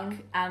 16. As fuck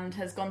and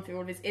has gone through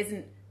all of this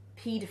isn't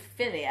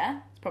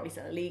paedophilia. It's probably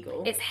still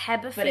illegal. It's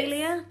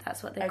hebephilia.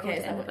 That's what they call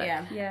it in the book.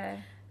 Yeah.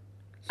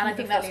 And I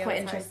think that's quite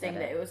interesting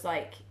that it was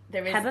like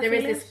there is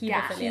this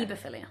gap.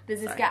 Hebephilia.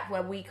 There's this gap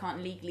where we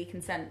can't legally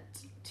consent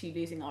to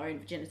losing our own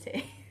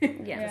virginity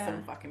for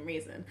some fucking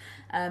reason.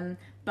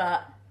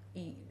 But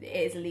it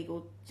is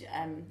illegal.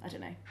 I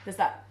don't know. There's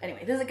that.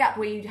 Anyway, there's a gap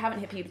where you haven't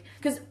hit puberty.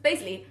 Because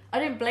basically, I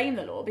don't blame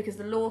the law, because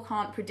the law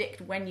can't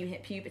predict when you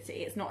hit puberty.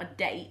 It's not a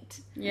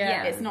date.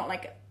 Yeah. It's not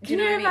like... Can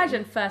you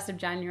imagine 1st of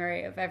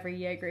January of every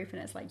year group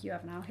and it's like, you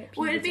have now hit puberty?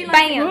 Well, it'd be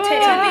like, it'd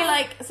be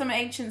like some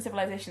ancient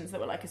civilizations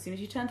that were like, as soon as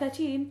you turn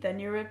 13,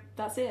 then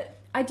that's it.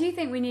 I do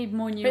think we need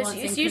more nuance. But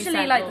it's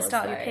usually like the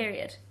start of your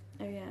period.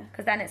 Oh, yeah.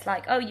 Because then it's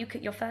like,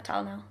 you're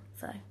fertile now.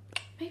 So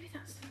maybe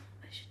that's what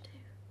I should do.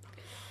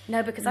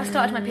 No, because I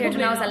started my period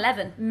when I was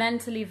 11.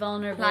 Mentally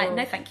vulnerable. Like,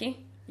 no thank you.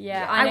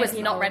 Yeah, I was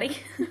not ready.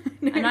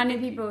 And I knew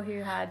people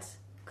who had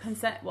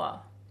consent,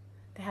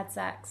 they had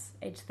sex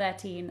age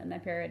 13 and their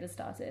period had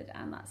started,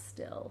 and that's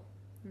still...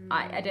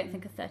 I don't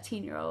think a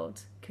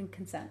 13-year-old can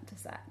consent to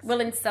sex. Well,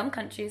 in some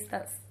countries,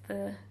 that's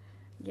the...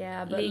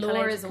 Yeah, but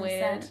law is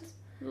weird.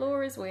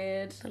 Law is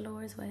weird. The law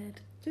is weird.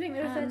 Do you think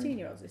there are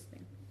 13-year-olds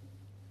listening?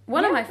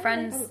 One of my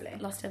friends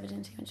lost her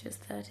virginity when she was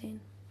 13.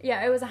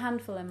 Yeah, it was a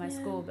handful in my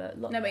school, but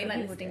no, but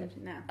like listening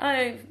now.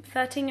 Oh,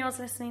 13-year-olds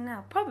listening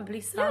now?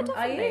 Probably some. Yeah,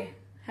 are you?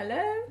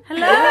 Hello?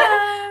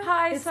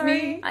 Hi, it's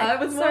sorry. me. I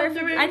was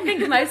wondering. I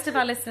think most of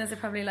our listeners are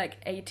probably like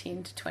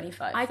 18 to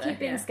 25. I keep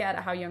being scared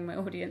at how young my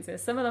audience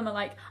is. Some of them are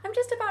like, I'm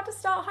just about to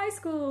start high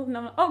school. And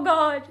I'm like, oh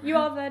God, you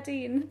are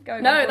 13.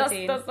 Going no,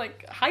 that's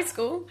like high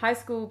school. High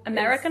school.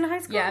 American high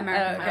school? Yeah,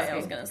 American high school. I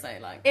was going to say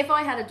like... If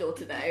I had a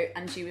daughter though,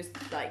 and she was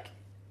like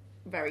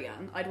very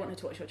young, I'd want her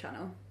to watch your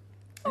channel.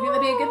 I think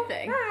that'd be a good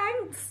thing.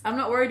 Thanks. I'm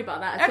not worried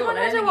about that at all. Everyone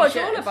has to watch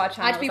all of our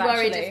channels. I'd be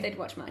worried if they'd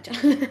watch my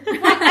channel.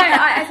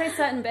 I say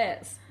certain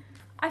bits.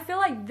 I feel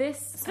like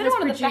this was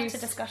one of the better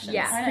discussions.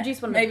 Yeah,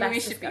 produced one of the best Maybe we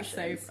should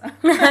discussions.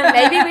 be sober.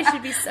 Maybe we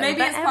should be sober.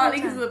 Maybe it's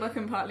partly because of the book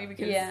and partly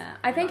because... Yeah,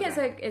 I think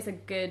it's a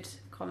good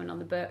comment on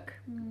the book.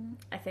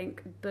 I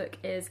think the book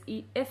is,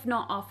 if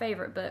not our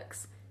favourite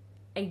books,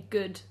 a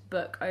good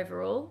book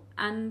overall.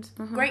 And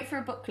great for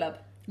a book club.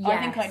 Yes.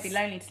 I think I'd be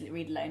lonely to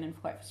read alone and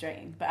quite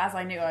frustrating. But as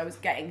I knew I was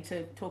getting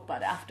to talk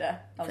about it after,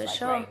 I was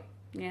great.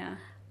 Yeah.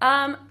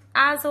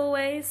 As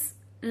always,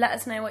 let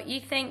us know what you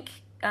think.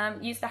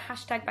 Use the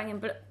hashtag banging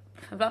blip.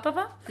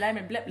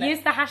 Use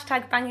the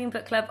hashtag Banging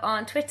Book Club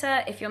on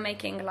Twitter if you're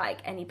making like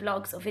any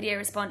blogs or video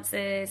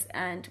responses,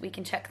 and we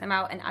can check them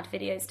out and add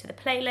videos to the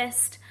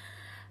playlist.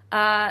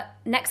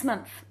 Next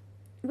month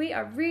we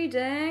are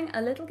reading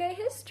A Little Gay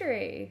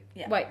History.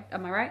 Yeah. Wait,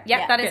 am I right?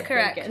 Yeah, that is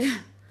correct. Good.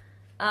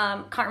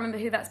 Can't remember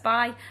who that's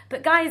by.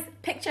 But guys,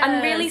 pictures.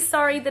 I'm really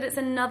sorry that it's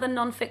another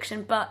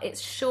non-fiction, but it's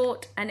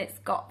short and it's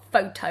got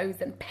photos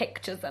and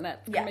pictures in it.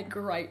 It's going to be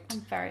great. I'm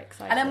very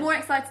excited. And I'm more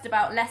excited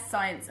about less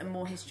science and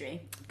more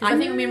history. Because I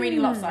think we've been reading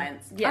a lot of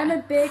science. Yeah. I'm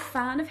a big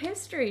fan of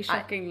history,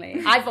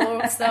 shockingly. I've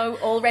also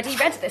already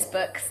read this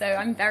book, so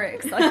I'm very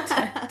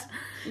excited.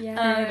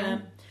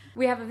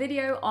 We have a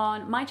video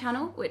on my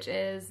channel, which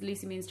is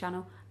Lucy Moon's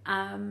channel,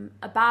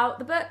 about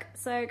the book.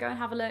 So go and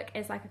have a look.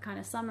 It's like a kind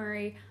of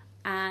summary.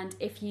 And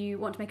if you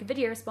want to make a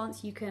video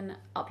response, you can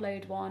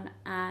upload one,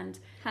 and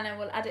Hannah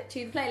will add it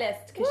to the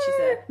playlist because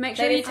make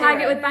sure you tag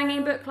it with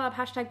Banging Book Club,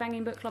 hashtag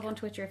Banging Book Club on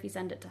Twitter if you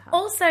send it to her.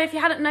 Also, if you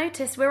hadn't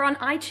noticed, we're on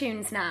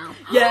iTunes now.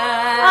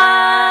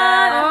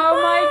 Yeah!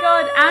 Oh my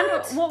God!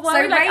 And what were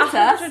so like rate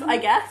us, I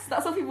guess.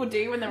 That's what people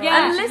do when they're on iTunes.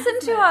 And listen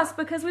to us,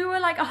 because we were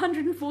like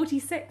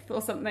 146th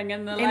or something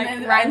in the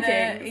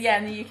rankings.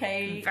 In the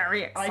UK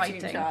very exciting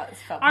iTunes charts.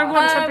 I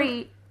want to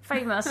be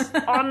famous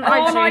on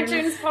iTunes. On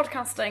iTunes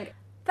podcasting.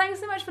 thanks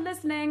so much for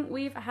listening.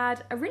 We've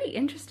had a really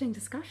interesting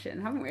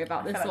discussion, haven't we,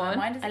 about this one?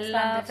 My mind is I expanded,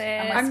 love it.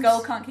 and my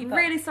skull can't keep up.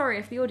 Really sorry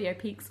if the audio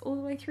peaks all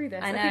the way through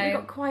this. I know. think we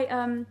got quite,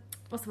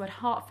 what's the word,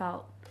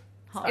 heartfelt.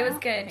 It was I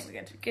good. think we're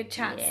good. Good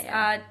chats.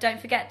 Yeah. Don't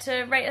forget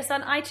to rate us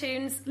on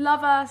iTunes.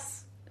 Love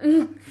us.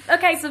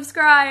 Okay,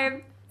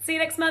 subscribe. See you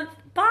next month.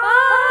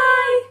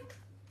 Bye.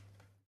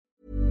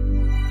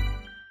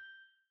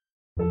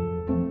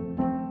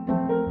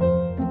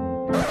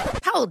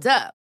 Hold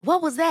up.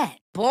 What was that?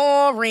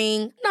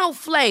 Boring. No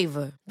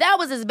flavor. That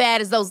was as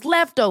bad as those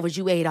leftovers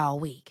you ate all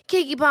week.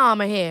 Keke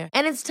Palmer here,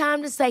 and it's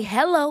time to say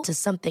hello to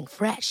something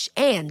fresh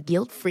and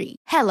guilt-free.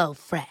 Hello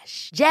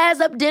Fresh. Jazz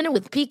up dinner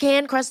with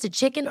pecan-crusted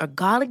chicken or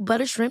garlic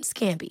butter shrimp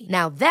scampi.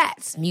 Now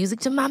that's music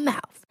to my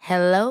mouth.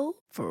 Hello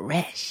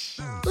Fresh.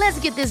 Let's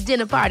get this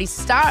dinner party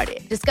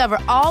started. Discover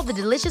all the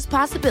delicious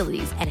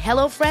possibilities at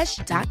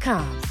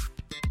hellofresh.com.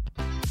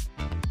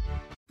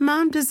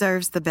 Mom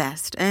deserves the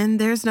best, and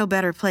there's no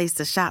better place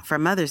to shop for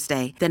Mother's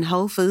Day than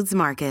Whole Foods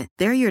Market.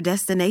 They're your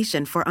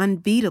destination for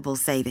unbeatable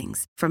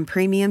savings, from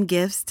premium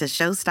gifts to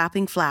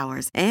show-stopping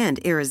flowers and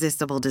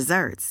irresistible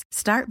desserts.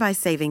 Start by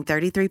saving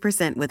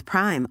 33% with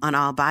Prime on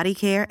all body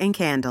care and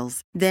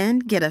candles. Then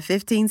get a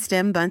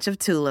 15-stem bunch of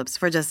tulips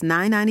for just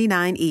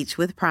 $9.99 each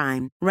with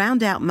Prime.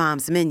 Round out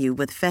Mom's menu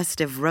with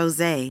festive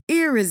rosé,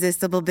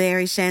 irresistible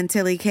berry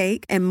chantilly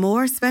cake, and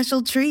more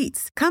special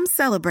treats. Come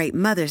celebrate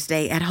Mother's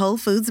Day at Whole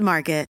Foods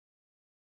Market.